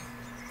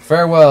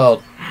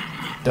 Farewell,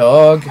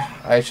 dog.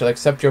 I shall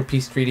accept your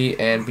peace treaty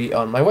and be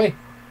on my way.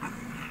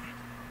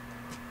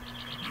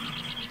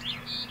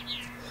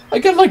 I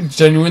got like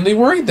genuinely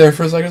worried there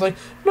for a second. I was like,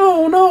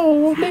 no,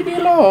 no, leave me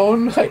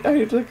alone.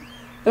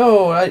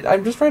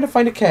 I'm just trying to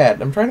find a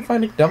cat. I'm trying to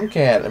find a dumb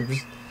cat. I'm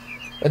just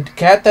a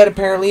cat that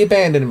apparently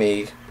abandoned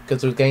me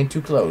because it was getting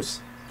too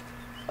close.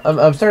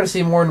 I'm starting to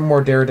see more and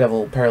more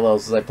Daredevil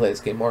parallels as I play this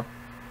game more.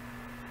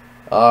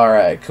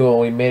 Alright, cool.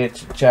 We made it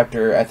to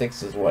chapter, I think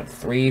this is what,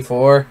 3,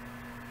 4?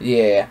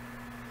 Yeah.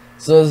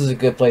 So this is a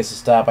good place to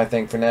stop, I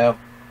think, for now.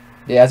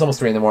 Yeah, it's almost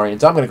 3 in the morning,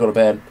 so I'm going to go to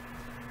bed.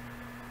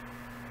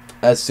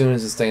 As soon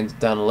as this thing's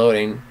done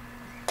loading.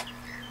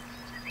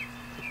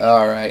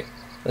 Alright.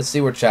 Let's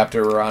see what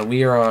chapter we're on.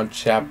 We are on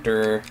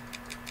chapter...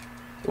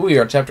 Ooh, we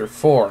are on chapter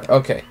 4.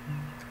 Okay.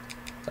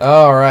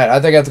 Alright,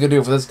 I think that's going to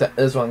do it for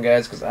this one,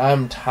 guys, because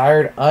I'm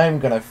tired. I'm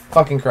going to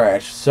fucking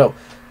crash. So,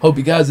 hope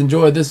you guys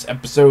enjoyed this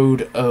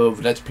episode of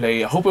Let's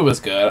Play. I hope it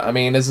was good. I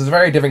mean, this is a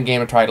very different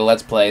game to try to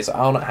Let's Play, so I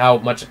don't know how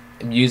much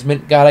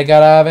amusement I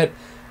got out of it.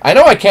 I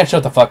know I can't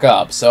shut the fuck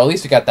up, so at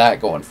least you got that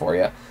going for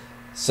you.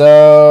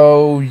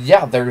 So,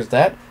 yeah, there's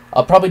that.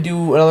 I'll probably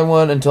do another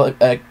one until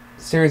a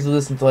series of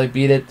this until I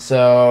beat it,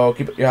 so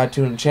keep your eye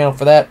tuned on the channel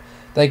for that.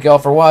 Thank you all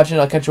for watching.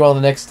 I'll catch you all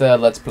in the next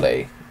Let's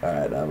Play.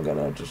 Alright, I'm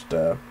gonna just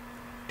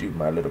do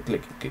my little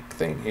click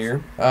thing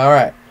here.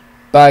 Alright,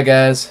 bye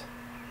guys.